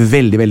hvert fall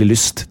veldig, veldig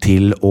lyst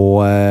til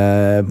å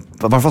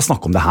i hvert fall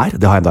snakke om det her.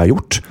 Det har jeg da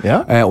gjort.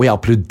 Ja. Og jeg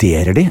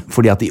applauderer de,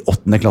 fordi at i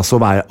 8. klasse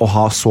å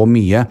ha så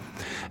mye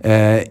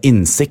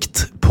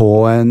innsikt på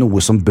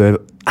noe som det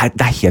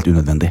er helt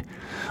unødvendig.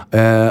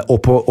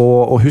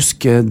 Og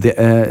husk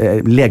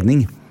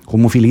legning,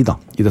 homofili da,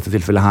 i dette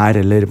tilfellet her,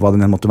 eller hva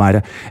det måtte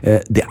være.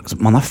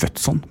 Man er født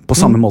sånn. På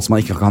samme måte som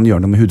man ikke kan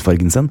gjøre noe med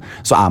hudfargen sin,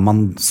 så er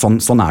man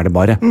sånn er det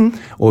bare.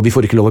 Og vi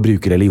får ikke lov å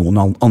bruke religion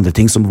og andre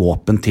ting som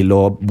våpen til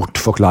å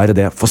bortforklare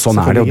det, for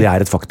sånn er det, og det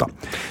er et fakta.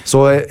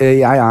 Så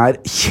jeg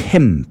er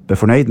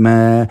kjempefornøyd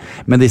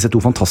med disse 2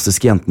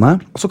 fantastiske jentene.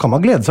 Så kan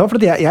man glede seg, for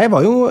jeg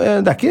var jo,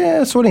 det er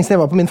ikke så lenge siden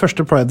jeg var på min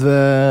første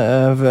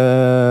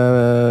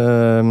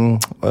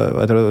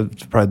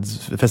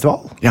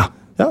Pride-festival. Ja.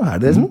 Ja,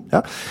 er det liksom? Ja.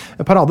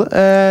 Parade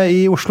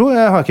i Oslo.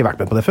 Jeg har ikke vært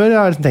med på det før. Jeg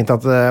har liksom tenkt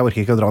at jeg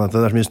orker ikke å dra ned til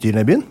det er så mye styr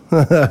ned i byen.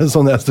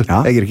 Sånn jeg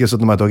gir ikke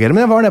 17. mai-tog heller.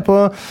 Men jeg var ned på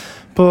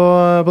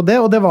det,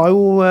 og det var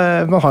jo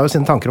man har jo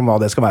sine tanker om hva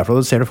det skal være, for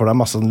du ser det for deg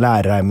masse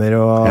lærreimer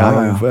og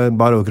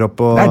bar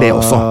overkropp og det er det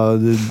også.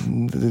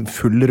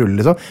 Full rulle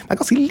liksom. Det er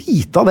ganske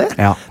lite av det.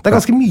 Ja. Det er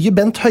ganske mye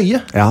Bent Høie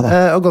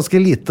og ganske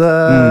lite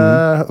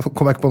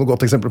kommer jeg ikke på noe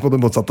godt eksempel på det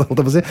motsatte,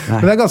 måtte jeg få si.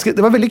 Men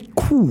det var veldig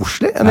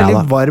koselig, en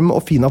veldig varm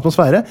og fin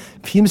atmosfære,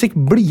 fin musikk,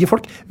 blide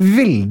folk,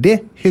 veldig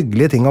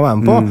hyggelige ting å være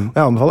med på, og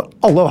jeg anbefaler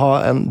alle å ha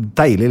en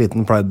deilig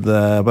liten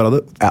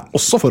Pride-parade,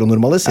 også for å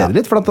normalisere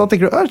litt, for da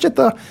tenker du, shit,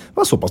 det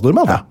var såpass normalt.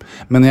 Ja.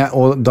 Men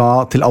og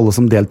da til alle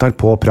som deltar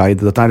på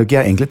Pride, dette har jeg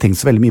ikke egentlig tenkt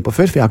så veldig mye på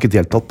før, for jeg har ikke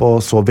deltatt på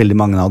så veldig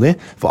mange av de,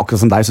 for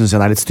akkurat som deg synes jeg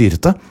det er litt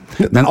styrete.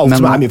 Alt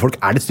som er mye folk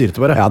er litt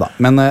styrete bare. Ja da,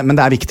 men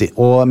det er viktig,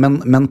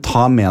 men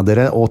ta med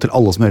dere, og til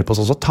alle som hører på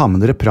oss også, ta med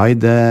dere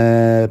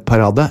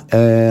Pride-parade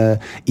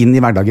inn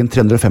i hverdagen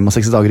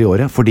 365 dager i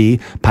året, fordi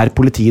per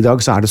politi i dag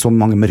så er det så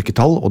mange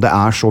mørketall, og det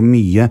er så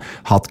mye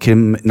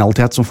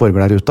hatkriminalitet som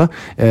foregår der ute.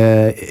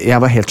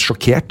 Jeg var helt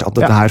sjokkert at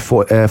dette her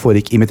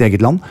foregikk i mitt eget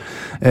land,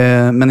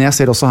 men jeg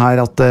ser også her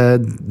at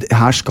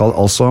her skal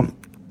altså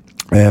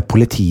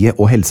politiet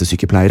og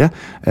helsesykepleiere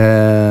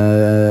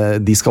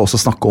de skal også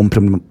snakke om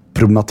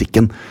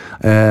problematikken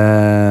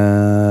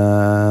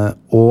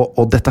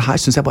og dette her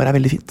synes jeg bare er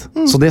veldig fint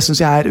så det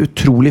synes jeg er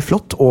utrolig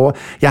flott og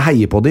jeg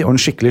heier på de og en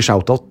skikkelig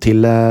shoutout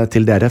til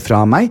dere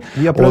fra meg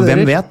og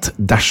hvem vet,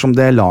 dersom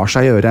det lar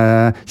seg gjøre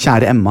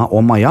kjære Emma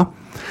og Maja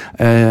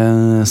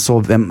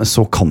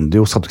så kan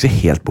du jo skal du ikke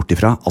se helt bort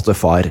ifra at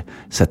far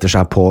setter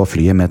seg på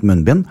flyet med et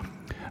munnbind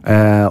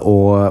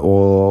og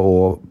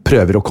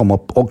prøver å komme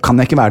opp og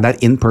kan jeg ikke være der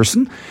in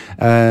person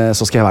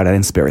så skal jeg være der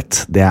in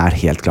spirit det er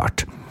helt klart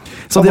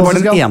så det var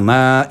den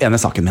ene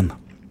saken min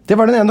det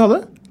var den ene du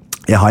hadde?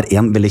 Jeg har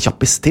en veldig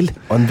kjappis til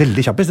og en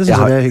veldig kjappis, det synes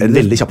jeg er hyggelig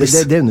veldig kjappis.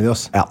 Det unner vi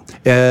oss ja.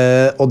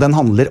 Og den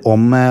handler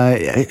om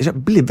jeg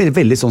blir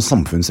veldig sånn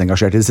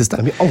samfunnsengasjert i det siste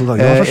jeg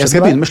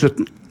skal begynne med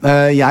slutten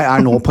jeg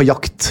er nå på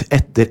jakt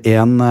etter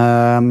en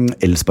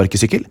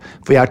elsparkesykkel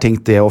for jeg har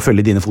tenkt det å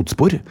følge dine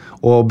fotspor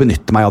og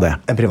benytte meg av det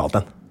en privat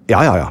en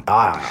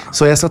Ja.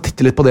 Så jeg skal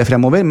titte litt på det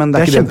fremover, men det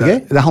er ikke kjempegøy.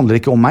 det handler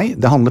ikke om meg,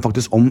 det handler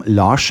faktisk om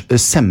Lars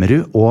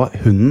Semmerud og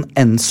hunden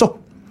Enzo.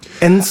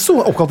 Enzo,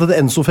 oppkalt etter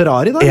Enzo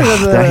Ferrari da? Ja,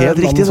 det er helt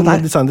riktig, Som sånn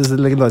der. designet disse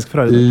legendariske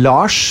Ferrari.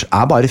 Lars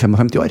er bare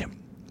 55 år.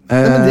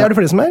 Men det er det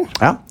flere som er.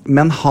 Ja,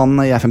 men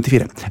jeg er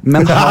 54.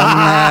 Men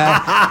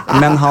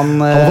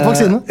han har fått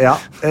vaksine. Ja,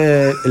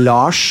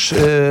 Lars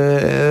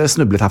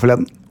snublet her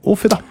forleden.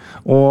 Fy da.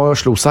 Og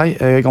slo seg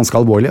ganske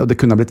alvorlig, og det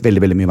kunne ha blitt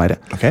veldig, veldig mye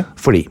verre. Ok.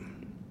 Fordi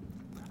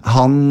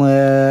han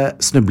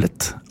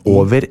snublet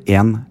over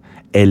en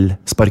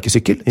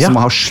elsparkesykkel som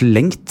har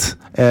slengt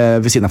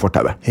ved siden av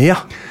fortauet. Ja.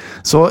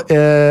 Så,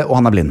 og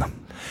han er blind.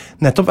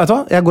 Nettopp, vet du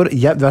hva?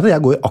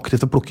 Jeg går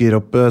aktivt og plukker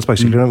opp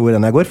sparkesykler hvor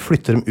enn jeg går,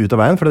 flytter dem ut av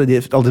veien, for alle de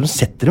som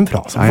setter dem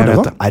fra seg. Ja, jeg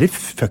vet det. Er de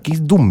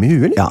fucking dumme i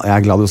huet, eller? Ja, jeg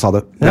er glad du sa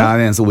det. Det er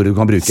det eneste ordet du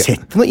kan bruke.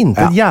 Sett noe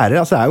inntil et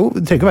gjerde. Altså,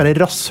 det trenger ikke å være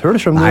rasshøl,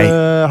 selv om du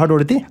har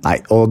dårlig tid. Nei,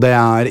 og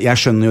jeg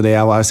skjønner jo det.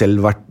 Jeg har selv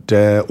vært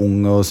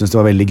ung og syntes det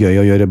var veldig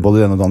gøy å gjøre både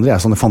det ene og det andre. Jeg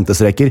er sånne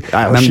fantestreker,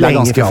 men det er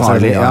ganske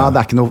farlig. Ja,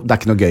 det er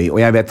ikke noe gøy. Og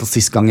jeg vet at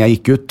sist gang jeg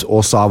gikk ut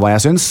og sa hva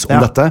jeg syns om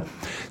dette,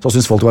 så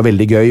syns folk det var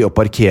veldig gøy å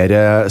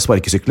parkere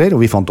sparkesykler,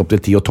 og vi fant opp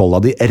til 10 og 12 av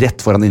de rett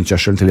foran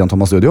innkjørselen til Jan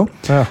Thomas Studio.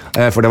 Ja.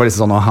 For det var litt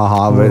sånn,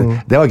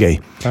 det var gøy.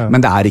 Ja. Men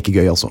det er ikke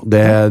gøy, altså. Og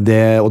det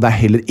er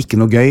heller ikke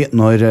noe gøy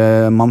når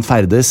man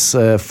ferdes.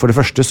 For det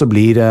første så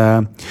blir i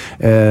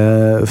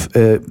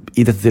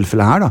dette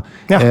tilfellet her da,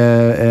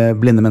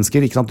 blinde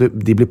mennesker, ikke sant?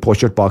 De blir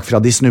påkjørt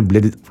bakfra, de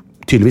snubler,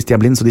 tydeligvis de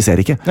er blind, så de ser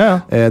ikke.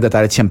 Dette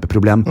er et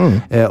kjempeproblem.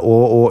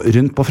 Og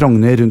rundt på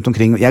Frogner, rundt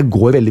omkring, jeg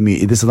går veldig mye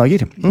i disse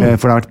dager,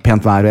 for det har vært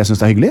pent vær, og jeg synes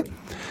det er hyggelig.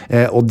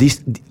 Og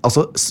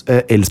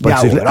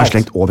elsparkesykler er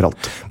slengt overalt.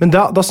 Men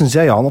da synes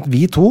jeg, Jan, at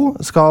vi to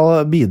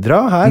skal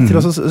bidra her til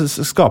å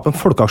skape en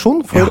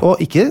folkeaksjon for å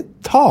ikke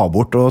ta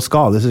bort og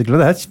skade syklene.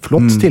 Det er et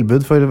flott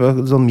tilbud for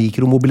sånn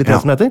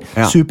mikromobilitet som det heter.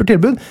 Super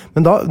tilbud.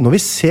 Men da, når vi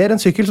ser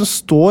en sykkel som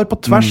står på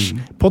tvers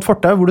på et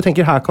fortau, hvor du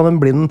tenker her kan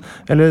en blind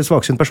eller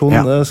svaksynt person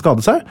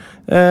skade seg,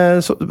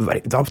 så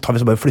da tar vi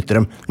så bare flytter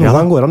dem. Noen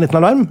gang går an en liten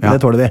alarm, det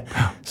tåler vi.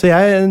 Så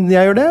jeg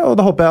gjør det, og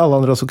da håper jeg alle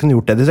andre også kunne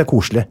gjort det. Det synes jeg er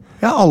koselig.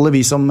 Ja, alle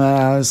de som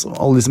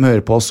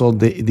hører på oss,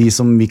 og de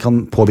som vi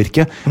kan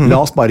påvirke.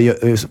 La oss bare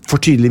gjøre, for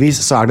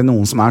tydeligvis så er det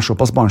noen som er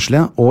såpass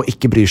barnslige og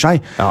ikke bryr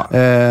seg.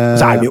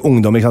 Så er det jo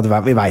ungdom, ikke sant?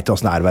 Vi vet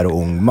hvordan det er å være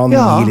ung. Man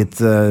gir litt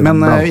men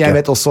blanke. Jeg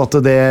vet også at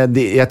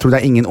jeg tror det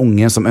er ingen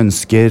unge som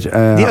ønsker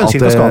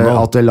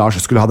at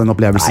Lars skulle ha den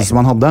opplevelsen som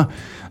han hadde.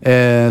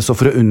 Så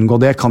for å unngå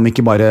det kan vi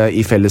ikke bare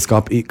i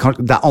fellesskap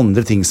det er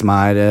andre ting som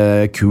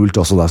er kult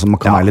også da, som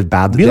kan være litt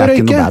bad. Det er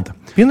ikke noe bad.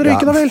 Begynner å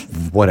røyke da vel.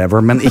 Whatever,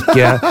 men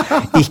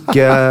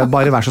ikke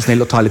bare vær så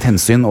snill og ta litt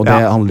hensyn, og det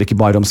handler ikke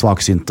bare om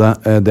svaksynte,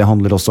 det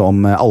handler også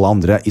om alle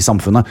andre i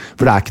samfunnet,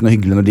 for det er ikke noe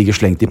hyggelig når de ligger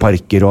slengt i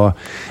parker, og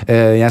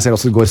jeg ser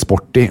også det går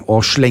sport i å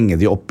slenge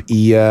de opp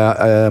i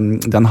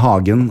den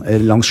hagen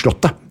langs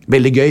slottet.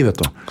 Veldig gøy, vet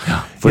du.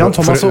 Jan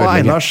Thomas og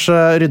Einars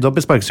rydde opp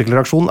i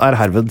sparkesykkelaksjon er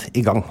herved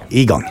i gang.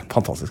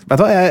 Fantastisk. Vet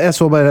du hva, jeg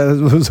så bare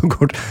så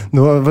kort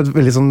noe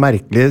veldig sånn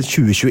merkelig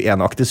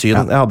 2021-aktig syn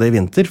jeg hadde i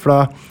vinter, for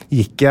da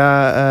gikk jeg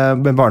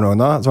med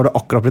barnevogna, så var det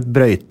akkurat blitt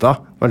brøyta.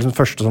 Det var liksom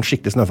første sånn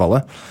skikkelig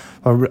snøfallet.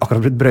 Det var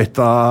akkurat blitt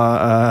brøyta,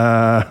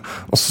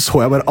 og så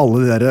jeg bare alle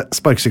de der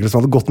sparkesyklene som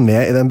hadde gått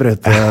med i den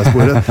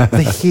brøytesporet.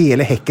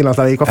 Hele hekken langs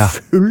der gikk var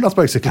full av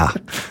sparkesykler.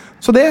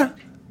 Så det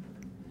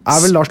er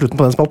vel da slutten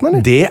på den spalten,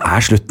 eller? Det er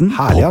slutten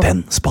på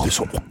den spalten.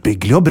 Så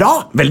oppbyggelig og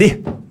bra!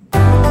 Veldig!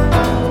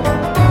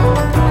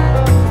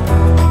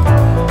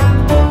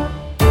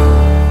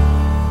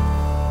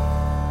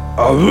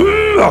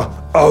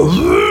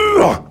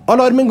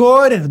 Alarmen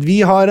går!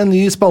 Vi har en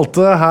ny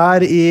spalte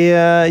her i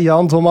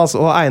Jan Thomas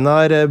og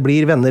Einar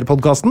blir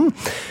venner-podcasten,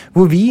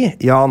 hvor vi,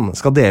 Jan,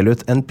 skal dele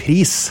ut en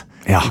pris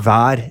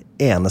hver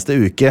eneste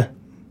uke.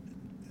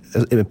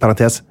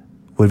 Parentes,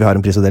 hvor vi har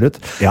en pris å dele ut.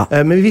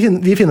 Men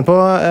vi finner på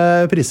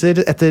priser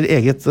etter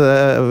eget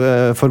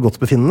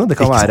forgodtbefinnende. Det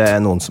kan være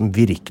noen som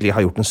virkelig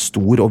har gjort en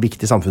stor og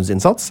viktig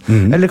samfunnsinnsats,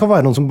 eller det kan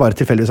være noen som bare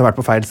tilfeldigvis har vært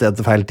på feil sted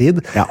til feil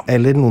tid,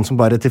 eller noen som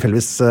bare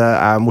tilfeldigvis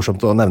er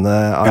morsomt å nevne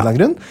av en eller annen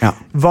grunn.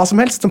 Hva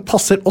som helst som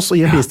passer oss å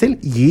gi en pris til,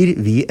 gir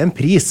vi en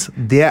pris.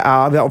 Vi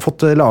har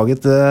fått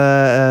laget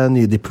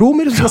nye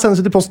diplomer som skal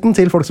sendes ut i posten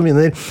til folk som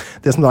vinner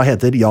det som da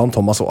heter Jan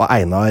Thomas og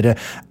Einar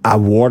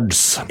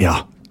Awards.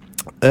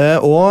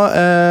 Og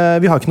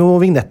vi har ikke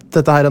noe vignett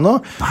dette her ennå,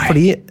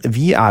 fordi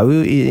vi er jo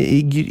i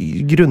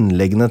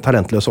grunnleggende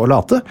talentløse og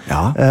late,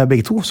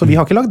 begge to, så vi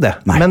har ikke lagd det.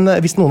 Men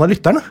hvis noen av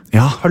lytterne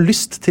har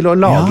lyst til å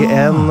lage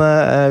en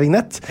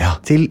vignett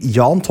til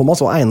Jan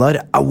Thomas og Einar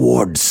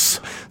Awards,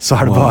 så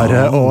er det bare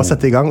å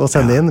sette i gang og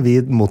sende inn. Vi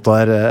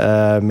mottar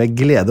med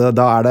glede.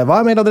 Da er det, hva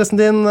er mailadressen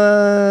din?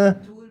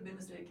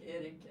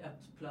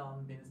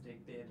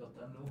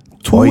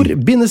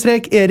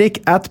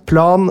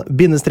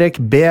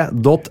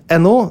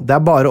 Tor-erik@plan-b.no. Det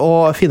er bare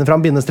å finne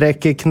fram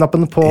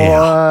bindestrek-knappen på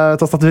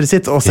tastaturet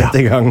sitt og sette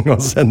i gang og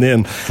sende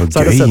inn. Så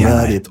er det å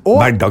sende dit. Og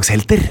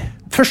hverdagshelter.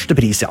 Første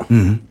pris, Jan.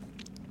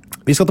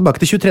 Vi skal tilbake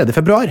til 23.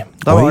 februar.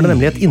 Da var det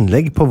nemlig et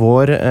innlegg på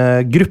vår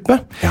gruppe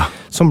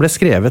som ble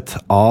skrevet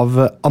av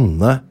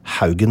Anne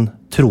Haugen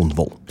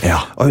Tronvold. Ja.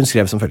 Og hun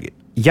skrev som følger.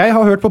 Jeg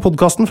har hørt på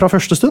podcasten fra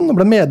første stund og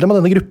ble medlem av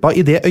denne gruppa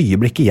I det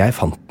øyeblikket jeg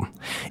fant den.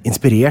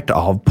 Inspirert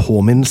av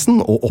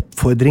påminnelsen og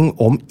oppfordring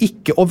om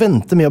ikke å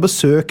vente med å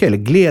besøke eller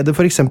glede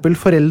for eksempel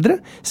foreldre,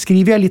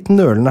 skriver jeg litt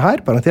nølende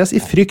her, parentes, I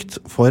frykt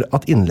for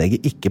at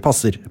innlegget ikke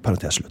passer,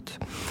 parentes slutt.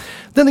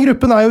 Denne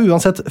gruppen jo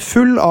uansett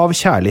full av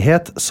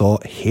kjærlighet, så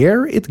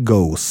here it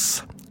goes.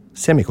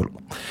 Semikolon.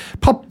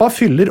 Pappa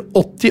fyller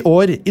 80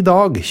 år I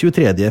dag,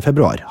 23.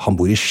 februar. Han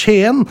bor I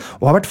Skien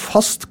og har vært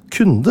fast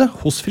kunde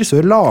hos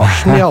frisør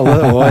Larsen I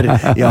alle år.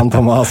 Jan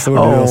Thomas, hvor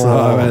du også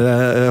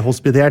har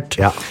hospitert.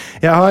 Ja.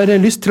 Jeg har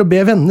lyst til å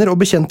be venner og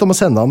bekjente om å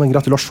sende han en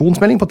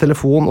gratulasjonsmelding på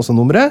telefon, også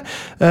nummeret,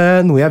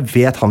 noe jeg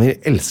vet han vil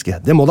elske.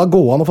 Det må da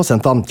gå an å få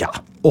sendt han,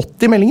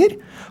 80 meldinger.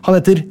 Han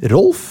heter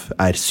Rolf,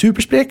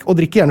 supersprek og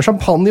drikker gjerne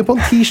champagne på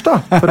en tirsdag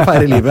for å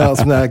feire livet,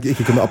 som jeg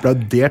ikke kunne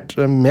applaudert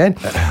mer.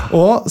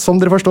 Og som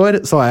dere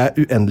forstår, så jeg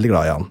uendelig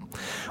glad I han.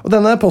 Og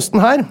denne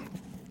posten her,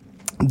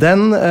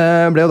 den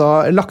ble jo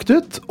da lagt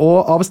ut,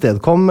 og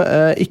avstedkom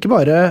ikke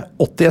bare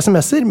 80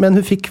 sms'er, men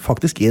hun fikk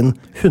faktisk inn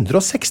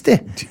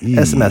 160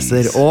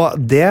 sms'er. Og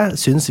det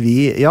synes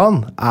vi,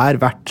 Jan,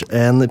 verdt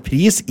en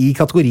pris I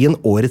kategorien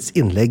Årets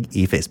innlegg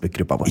I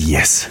Facebook-gruppa vår.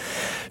 Yes.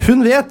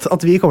 Hun vet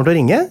at vi kommer til å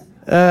ringe.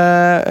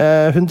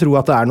 Hun tror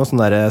at det noe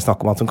sånn der snakk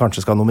om at hun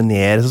kanskje skal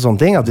nomineres og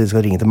sånne ting, at vi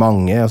skal ringe til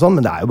mange og sånn,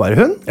 men det jo bare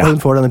hun, og hun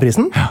får denne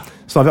prisen.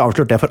 Så har vi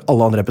avslørt det for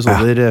alle andre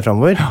episoder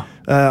fremover,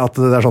 at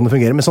det sånn det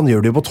fungerer, men sånn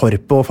gjør det jo på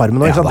Torp og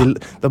Farmen også,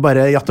 det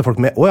bare jatter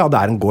folk med, det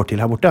en gård til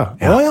her borte.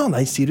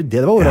 Nei, sier du det?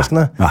 Det var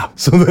overraskende.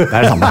 Så det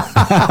det samme.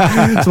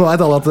 Så nå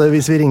vet alle at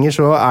hvis vi ringer,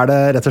 så det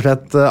rett og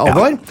slett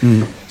alvor.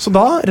 Så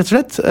da, rett og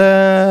slett,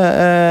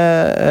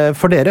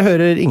 for dere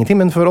hører ingenting,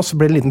 men for oss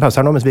blir det en liten pause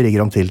her nå, mens vi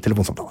rigger om til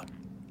telefonsamtale.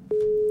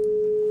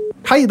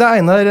 Hei, det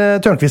Einar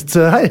Tørnqvist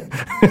her.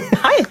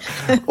 Hei.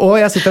 Og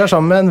jeg sitter her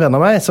sammen med en venn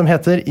av meg som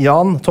heter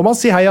Jan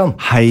Thomas. Si hei, Jan.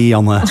 Hei,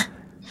 Janne.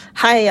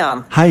 Hei,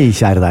 Jan. Hei,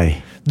 kjære deg.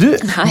 Du,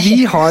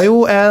 vi har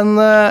jo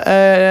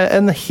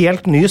en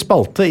helt ny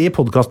spalte I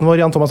podcasten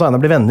vår, Jan Thomas og Einar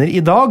blir venner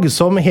I dag,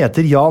 som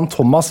heter Jan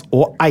Thomas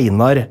og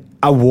Einar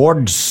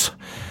Awards.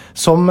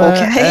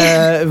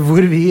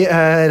 Hvor vi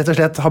rett og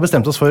slett har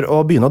bestemt oss for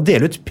å begynne å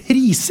dele ut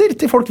priser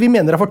til folk vi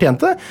mener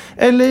fortjente,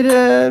 eller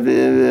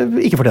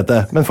ikke fortjente,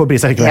 men får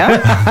priser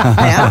likevel.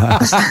 Ja,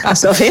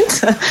 så fint.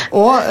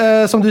 Og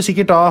som du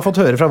sikkert da har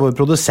fått høre fra vår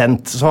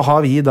produsent, så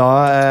har vi da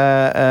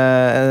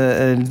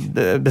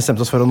bestemt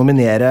oss for å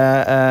nominere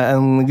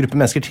en gruppe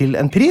mennesker til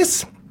en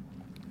pris.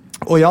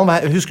 Og Jan,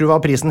 husker du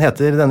hva prisen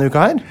heter denne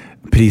uka her?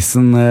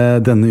 Prisen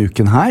denne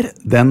uken her,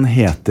 den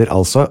heter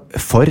altså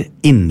For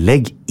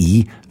innlegg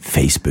I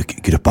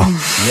Facebook-gruppa.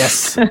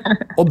 Yes.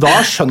 Og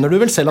da skjønner du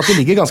vel selv at det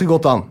ligger ganske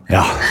godt an.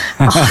 Ja.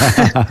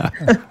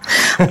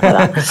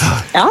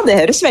 Ja, det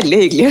høres veldig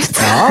hyggelig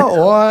ut. Ja,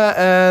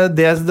 og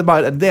det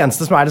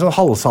eneste som litt sånn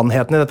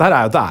halvsannheten I dette her,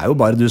 jo at det jo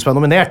bare du som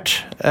nominert.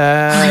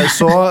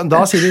 Så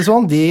da sier vi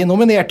sånn, de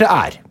nominerte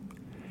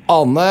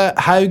Anne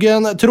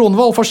Haugen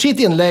Tronvold for sitt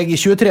innlegg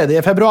 23.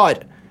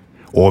 februar.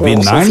 Og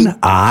vinneren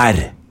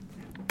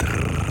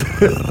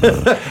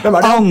Hvem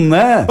det?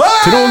 Anne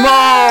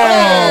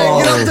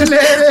Tronvold!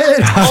 Gratulerer!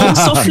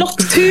 Så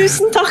flott,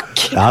 tusen takk!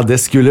 Ja, det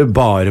skulle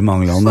bare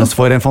mangle, Anne.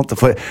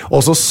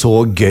 Også så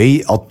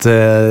gøy at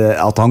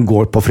han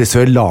går på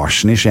frisør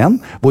Larsen I Skien,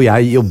 hvor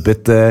jeg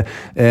jobbet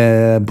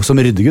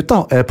som ryddegutt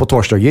da, på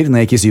torsdager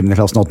når jeg gikk I 7.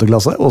 klasse og 8.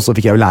 klasse, og så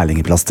fikk jeg jo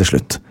lærlingeplass til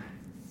slutt.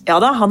 Ja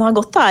da, han har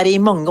gått der I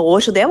mange år,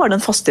 så det var den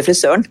faste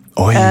frisøren.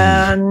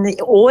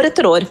 År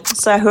etter år.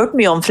 Så jeg har hørt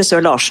mye om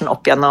frisør Larsen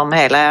opp gjennom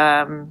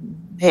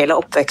hele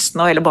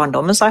oppveksten og hele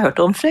barndommen, så har jeg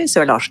hørt om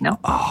frisør Larsen, ja.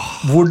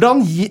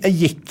 Hvordan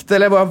gikk det,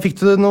 eller fikk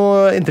du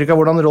noe inntrykk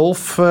av hvordan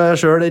Rolf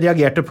selv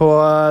reagerte på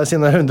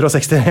sine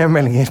 160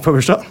 meldinger på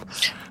bursdagen?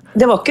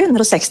 Det var ikke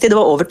 160, det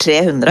var over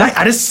 300. Nei,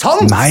 det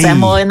sant? Så jeg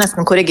må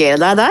nesten korrigere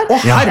deg der.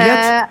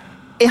 Herlighet!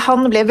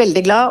 Han ble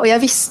veldig glad, og jeg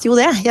visste jo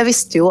det. Jeg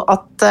visste jo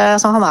at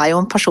han jo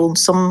en person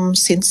som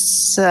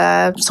synes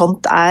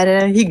sånt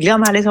hyggelig.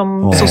 Han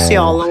liksom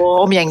sosial og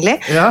omgjengelig.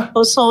 Ja.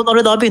 Og så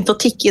når det da begynte å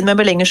tikke inn med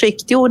meldinger, så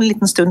gikk det jo en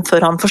liten stund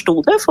før han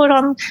forstod det. For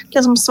han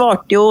liksom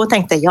svarte jo og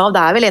tenkte, ja,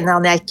 det vel en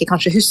han jeg ikke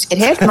kanskje husker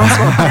helt, men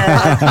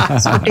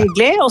han svarte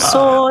hyggelig. Og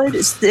så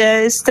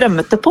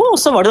strømmet det på, og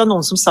så var det da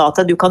noen som sa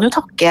at du kan jo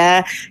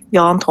takke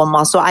Jan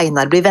Thomas og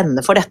Einar blir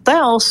venner for dette.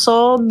 Og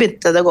så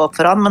begynte det å gå opp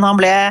for han, men han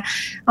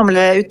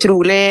ble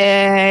utrolig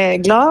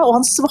glad, og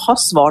han har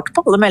svart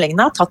på alle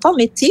meldingene, har tatt han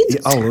litt tid.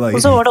 Og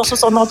så var det også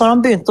sånn at når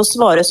han begynte å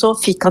svare, så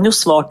fikk han jo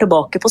svar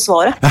tilbake på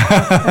svaret.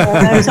 Og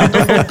folk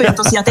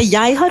begynte å si at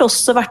jeg har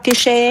også vært I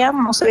Skien,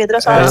 og så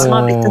videre, så det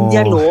liksom blitt en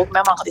dialog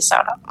med mange av disse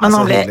her da. Men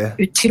han ble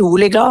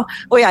utrolig glad,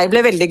 og jeg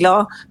ble veldig glad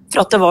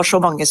for at det var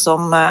så mange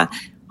som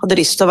hadde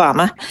lyst til å være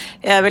med.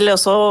 Jeg vil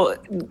også,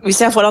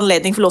 hvis jeg får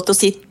anledning for lov til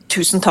å si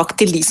tusen takk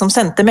til de som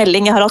sendte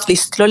melding. Jeg har hatt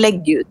lyst til å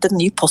legge ut en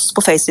ny post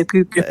på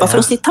Facebook-gruppa for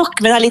å si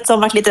takk, men jeg har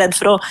vært litt redd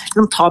for å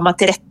ta meg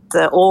til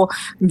rette og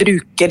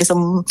bruke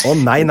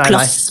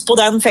plass på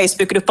den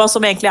Facebook-gruppa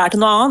som egentlig til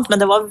noe annet,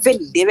 men det var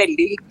veldig,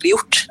 veldig hyggelig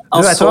gjort.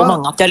 Så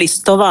mange at jeg har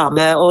lyst til å være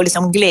med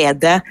og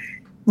glede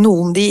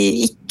noen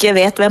de ikke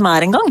vet hvem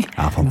er engang.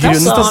 Ja, Så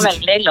jeg var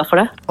veldig glad for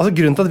det. Altså,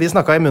 grunnen til at vi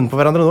snakket i munnen på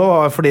hverandre nå,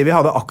 var fordi vi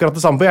hadde akkurat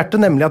det samme på hjertet,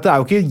 nemlig at det er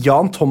jo ikke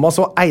Jan, Thomas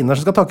og Einar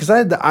som skal takke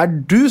seg, det er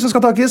du som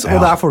skal takkes, og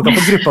det er folka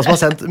på gruppa som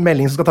har sendt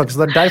melding som skal takkes,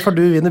 og det er derfor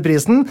du vinner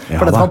prisen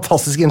for dette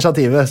fantastiske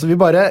initiativet. Så vi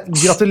bare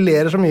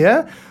gratulerer så mye,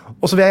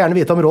 og så vil jeg gjerne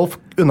vite om Rolf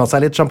unna seg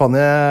litt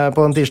champagne på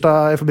en tirsdag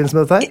i forbindelse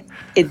med dette her.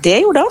 Det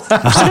gjorde han,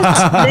 absolutt.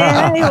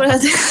 Det gjorde han.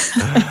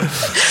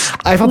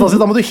 Nei, fantastisk,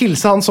 da må du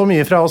hilse han så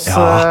mye fra oss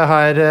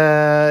her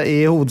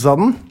i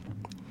hovedstaden.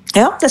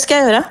 Ja, det skal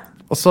jeg gjøre.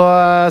 Og så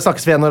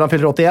snakkes vi igjen når han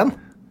fyller 80 igjen.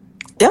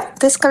 Ja,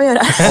 det skal vi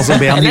gjøre. Og så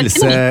be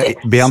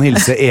han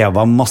hilse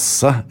Eva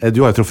masse. Du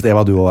har jo truffet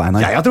Eva, du og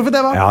Einar. Jeg har truffet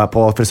Eva. Ja,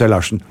 på Frisør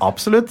Larsen.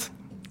 Absolutt.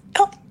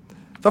 Ja.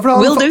 Da får du ha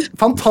en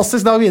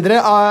fantastisk dag videre.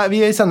 Vi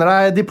sender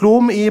deg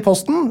diplom i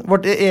posten.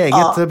 Vårt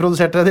eget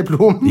produserte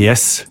diplom.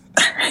 Yes.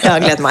 Ja,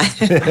 gleder meg.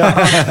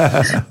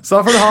 Så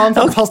da får du ha en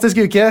fantastisk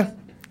uke.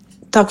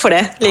 Takk for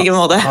det. Like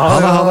måte.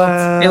 Ha det.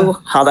 Jo,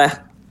 ha det.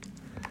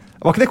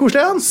 Var ikke det koselig,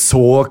 Jan?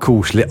 Så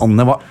koselig.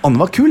 Anne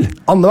var kul.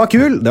 Anne var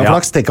kul. Det var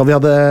flaks. Tenk at vi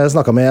hadde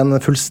snakket med en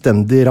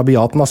fullstendig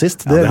rabiat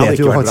nazist. Det vet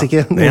vi jo faktisk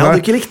ikke. Det hadde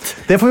vi ikke likt.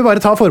 Det får vi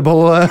bare ta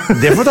forbehold.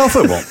 Det får vi ta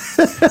forbehold.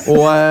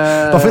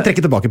 Da får vi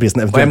trekke tilbake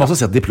prisen eventuelt. Og jeg må også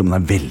si at diplomen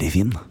er veldig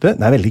fin.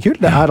 Den er veldig kul.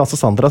 Det er altså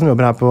Sandra som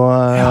jobber her på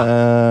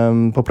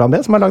Plan B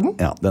som har laget den.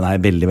 Ja, den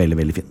er veldig, veldig,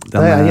 veldig fin.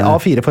 Den er i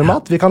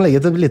A4-format. Vi kan legge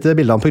et lite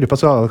bilde av den på gruppa,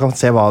 så vi kan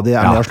se hva de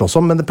er med å slåss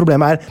om. Men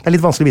problemet er, det er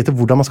litt vanskelig å vite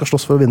hvordan man skal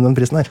slåss for å vinne den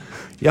prisen her.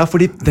 Ja,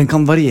 fordi den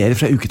kan variere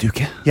fra uke til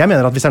uke. Jeg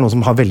mener at hvis det er noen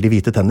som har veldig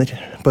hvite tenner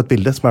på et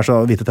bilde, som er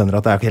så hvite tenner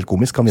at det er helt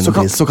komisk, kan vinne en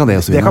pris. Så kan det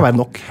også vinne. Det kan være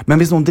nok. Men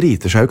hvis noen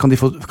driter seg ut,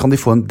 kan de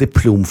få en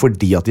diplom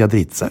fordi at de har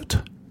dritet seg ut?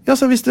 Ja,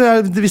 så hvis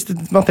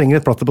man trenger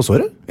et platter på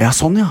såret. Ja,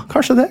 sånn, ja.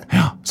 Kanskje det.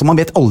 Ja. Så man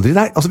vet aldri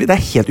det. Altså, det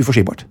er helt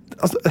uforskyldbart.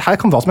 Altså, her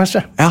kan hva som helst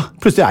skje. Ja.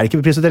 Plutselig er det ikke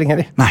prisutdeling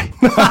heller. Nei.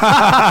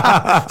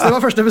 Så det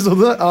var første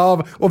episode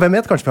av Og hvem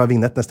vet, kanskje vi har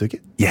vignett neste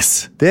uke.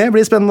 Yes. Det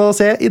blir spennende å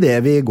se i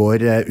det vi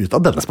går ut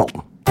av denne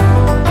spalten.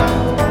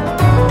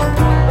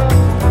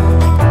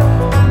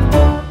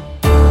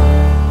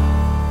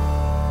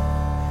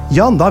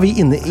 Jan, da er vi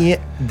inne i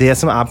det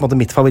som er på en måte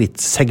mitt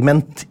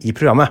favorittsegment i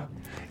programmet.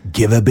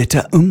 Give a bit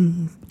of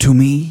to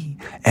me,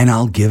 and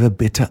I'll give a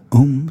bit of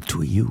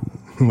to you.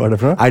 Hva er det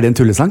for noe? Er det en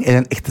tullesang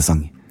eller en ekte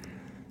sang?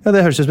 Ja,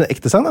 det høres ut som en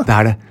ekte sang, da. Det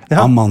er det.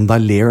 Ja. Amanda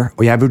Lear,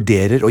 og jeg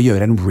vurderer å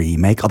gjøre en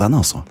remake av den,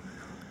 altså.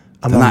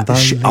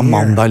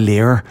 Amanda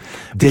Lear.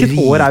 Hvilket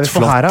år er vi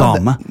på her,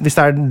 dame. Hvis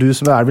det er du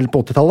som er vel på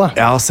 80-tallet?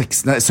 Ja,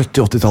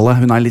 70-80-tallet.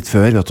 Hun er litt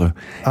før, vet du.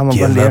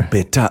 Give a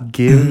bit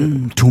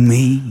to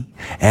me.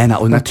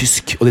 Hun er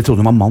tysk, og de trodde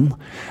hun var mann.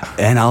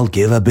 And I'll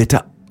give a bit to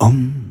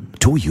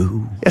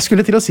you. Jeg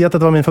skulle til å si at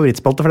dette var min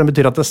favorittspalte, for den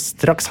betyr at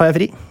straks har jeg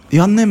fri.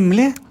 Ja,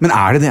 nemlig. Men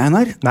er det det,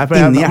 Einar? Nei, for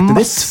jeg har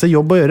masse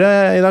jobb å gjøre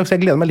i dag, så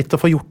jeg gleder meg litt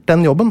til å få gjort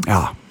den jobben.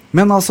 Ja.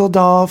 Men altså,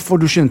 da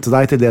får du skynde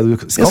deg til det du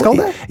skal. Jeg skal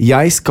det.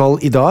 Jeg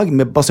skal i dag,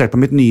 basert på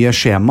mitt nye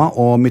skjema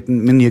og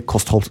min nye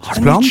kostholdsplan.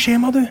 Har du nytt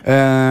skjema, du?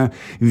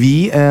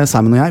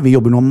 Simon og jeg, vi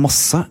jobber nå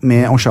masse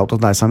med, og shout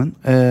out til deg, Simon,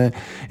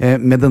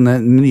 med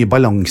denne nye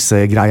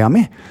balansegreia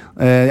mi.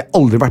 Jeg har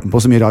aldri vært med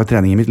på så mye rar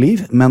trening i mitt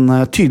liv, men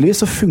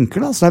tydeligvis så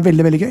funker det, så det er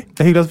veldig, veldig gøy. Det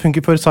er hyggelig at det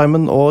funker for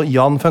Simon og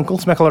Jan Funkel,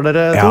 som jeg kaller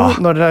dere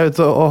to, når dere er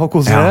ute og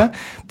koser dere.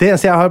 Det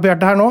eneste jeg har på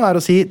hjertet her nå, er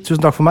å si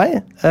tusen takk for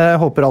meg.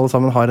 Håper alle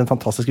sammen har en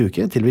fantastisk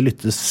uke, til vi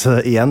lyttes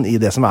igjen i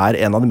det som er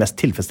en av de mest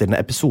tilfredsstillende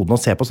episodene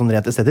å se på sånn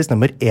rent estetisk,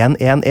 nummer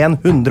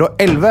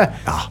 111.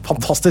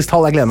 Fantastisk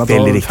tall, jeg gleder meg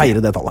til å feire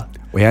det tallet.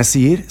 Og jeg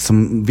sier,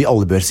 som vi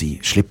alle bør si,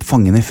 slipp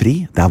fangene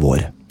fri, det er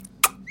vår.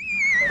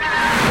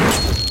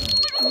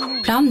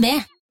 Plan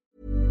B.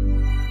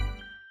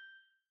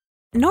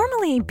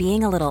 Normally,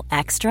 being a little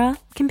extra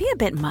can be a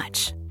bit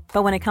much,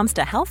 but when it comes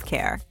to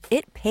healthcare,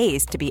 it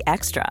pays to be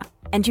extra.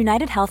 And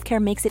United Healthcare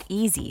makes it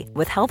easy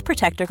with Health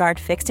Protector Guard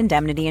fixed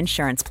indemnity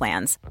insurance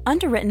plans.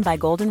 Underwritten by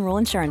Golden Rule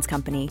Insurance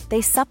Company, they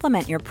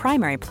supplement your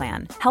primary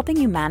plan,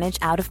 helping you manage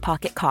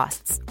out-of-pocket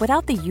costs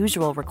without the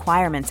usual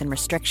requirements and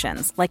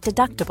restrictions like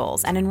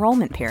deductibles and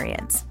enrollment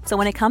periods. So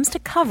when it comes to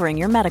covering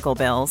your medical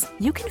bills,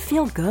 you can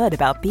feel good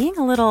about being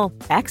a little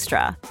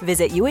extra.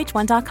 Visit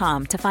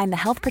uh1.com to find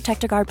the Health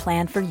Protector Guard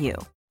plan for you.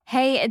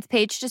 Hey, it's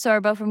Paige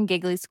DeSorbo from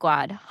Giggly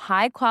Squad.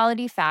 High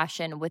quality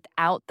fashion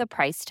without the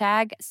price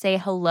tag. Say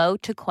hello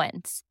to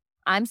Quince.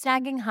 I'm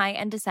snagging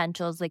high-end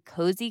essentials like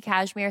cozy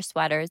cashmere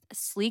sweaters,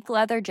 sleek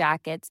leather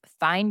jackets,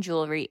 fine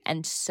jewelry,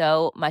 and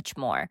so much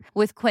more.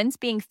 With Quince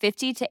being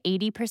 50 to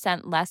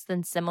 80% less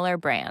than similar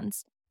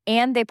brands.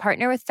 And they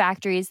partner with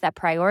factories that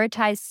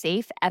prioritize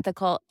safe,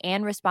 ethical,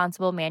 and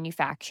responsible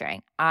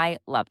manufacturing. I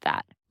love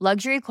that.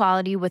 Luxury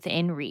quality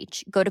within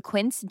reach. Go to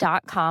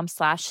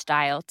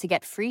quince.com/style to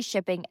get free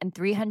shipping and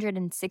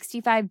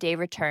 365-day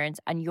returns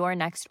on your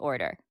next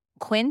order.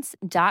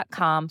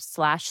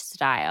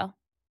 Quince.com/style.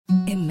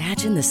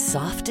 Imagine the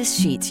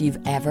softest sheets you've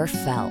ever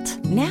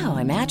felt. Now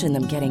imagine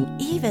them getting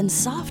even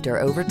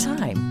softer over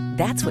time.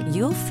 That's what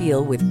you'll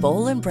feel with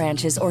Boll &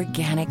 Branch's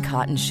organic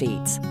cotton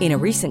sheets. In a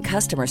recent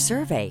customer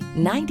survey,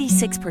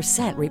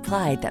 96%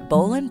 replied that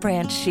Boll &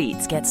 Branch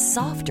sheets get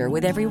softer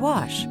with every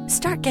wash.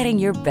 Start getting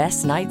your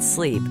best night's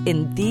sleep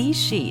in these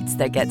sheets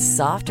that get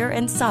softer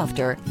and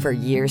softer for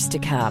years to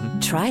come.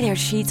 Try their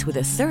sheets with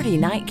a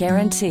 30-night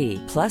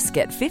guarantee. Plus,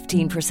 get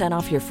 15%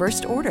 off your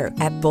first order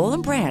at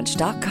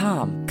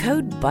bollandbranch.com.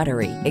 Code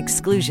BUTTERY.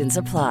 Exclusions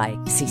apply.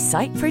 See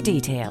site for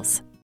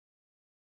details.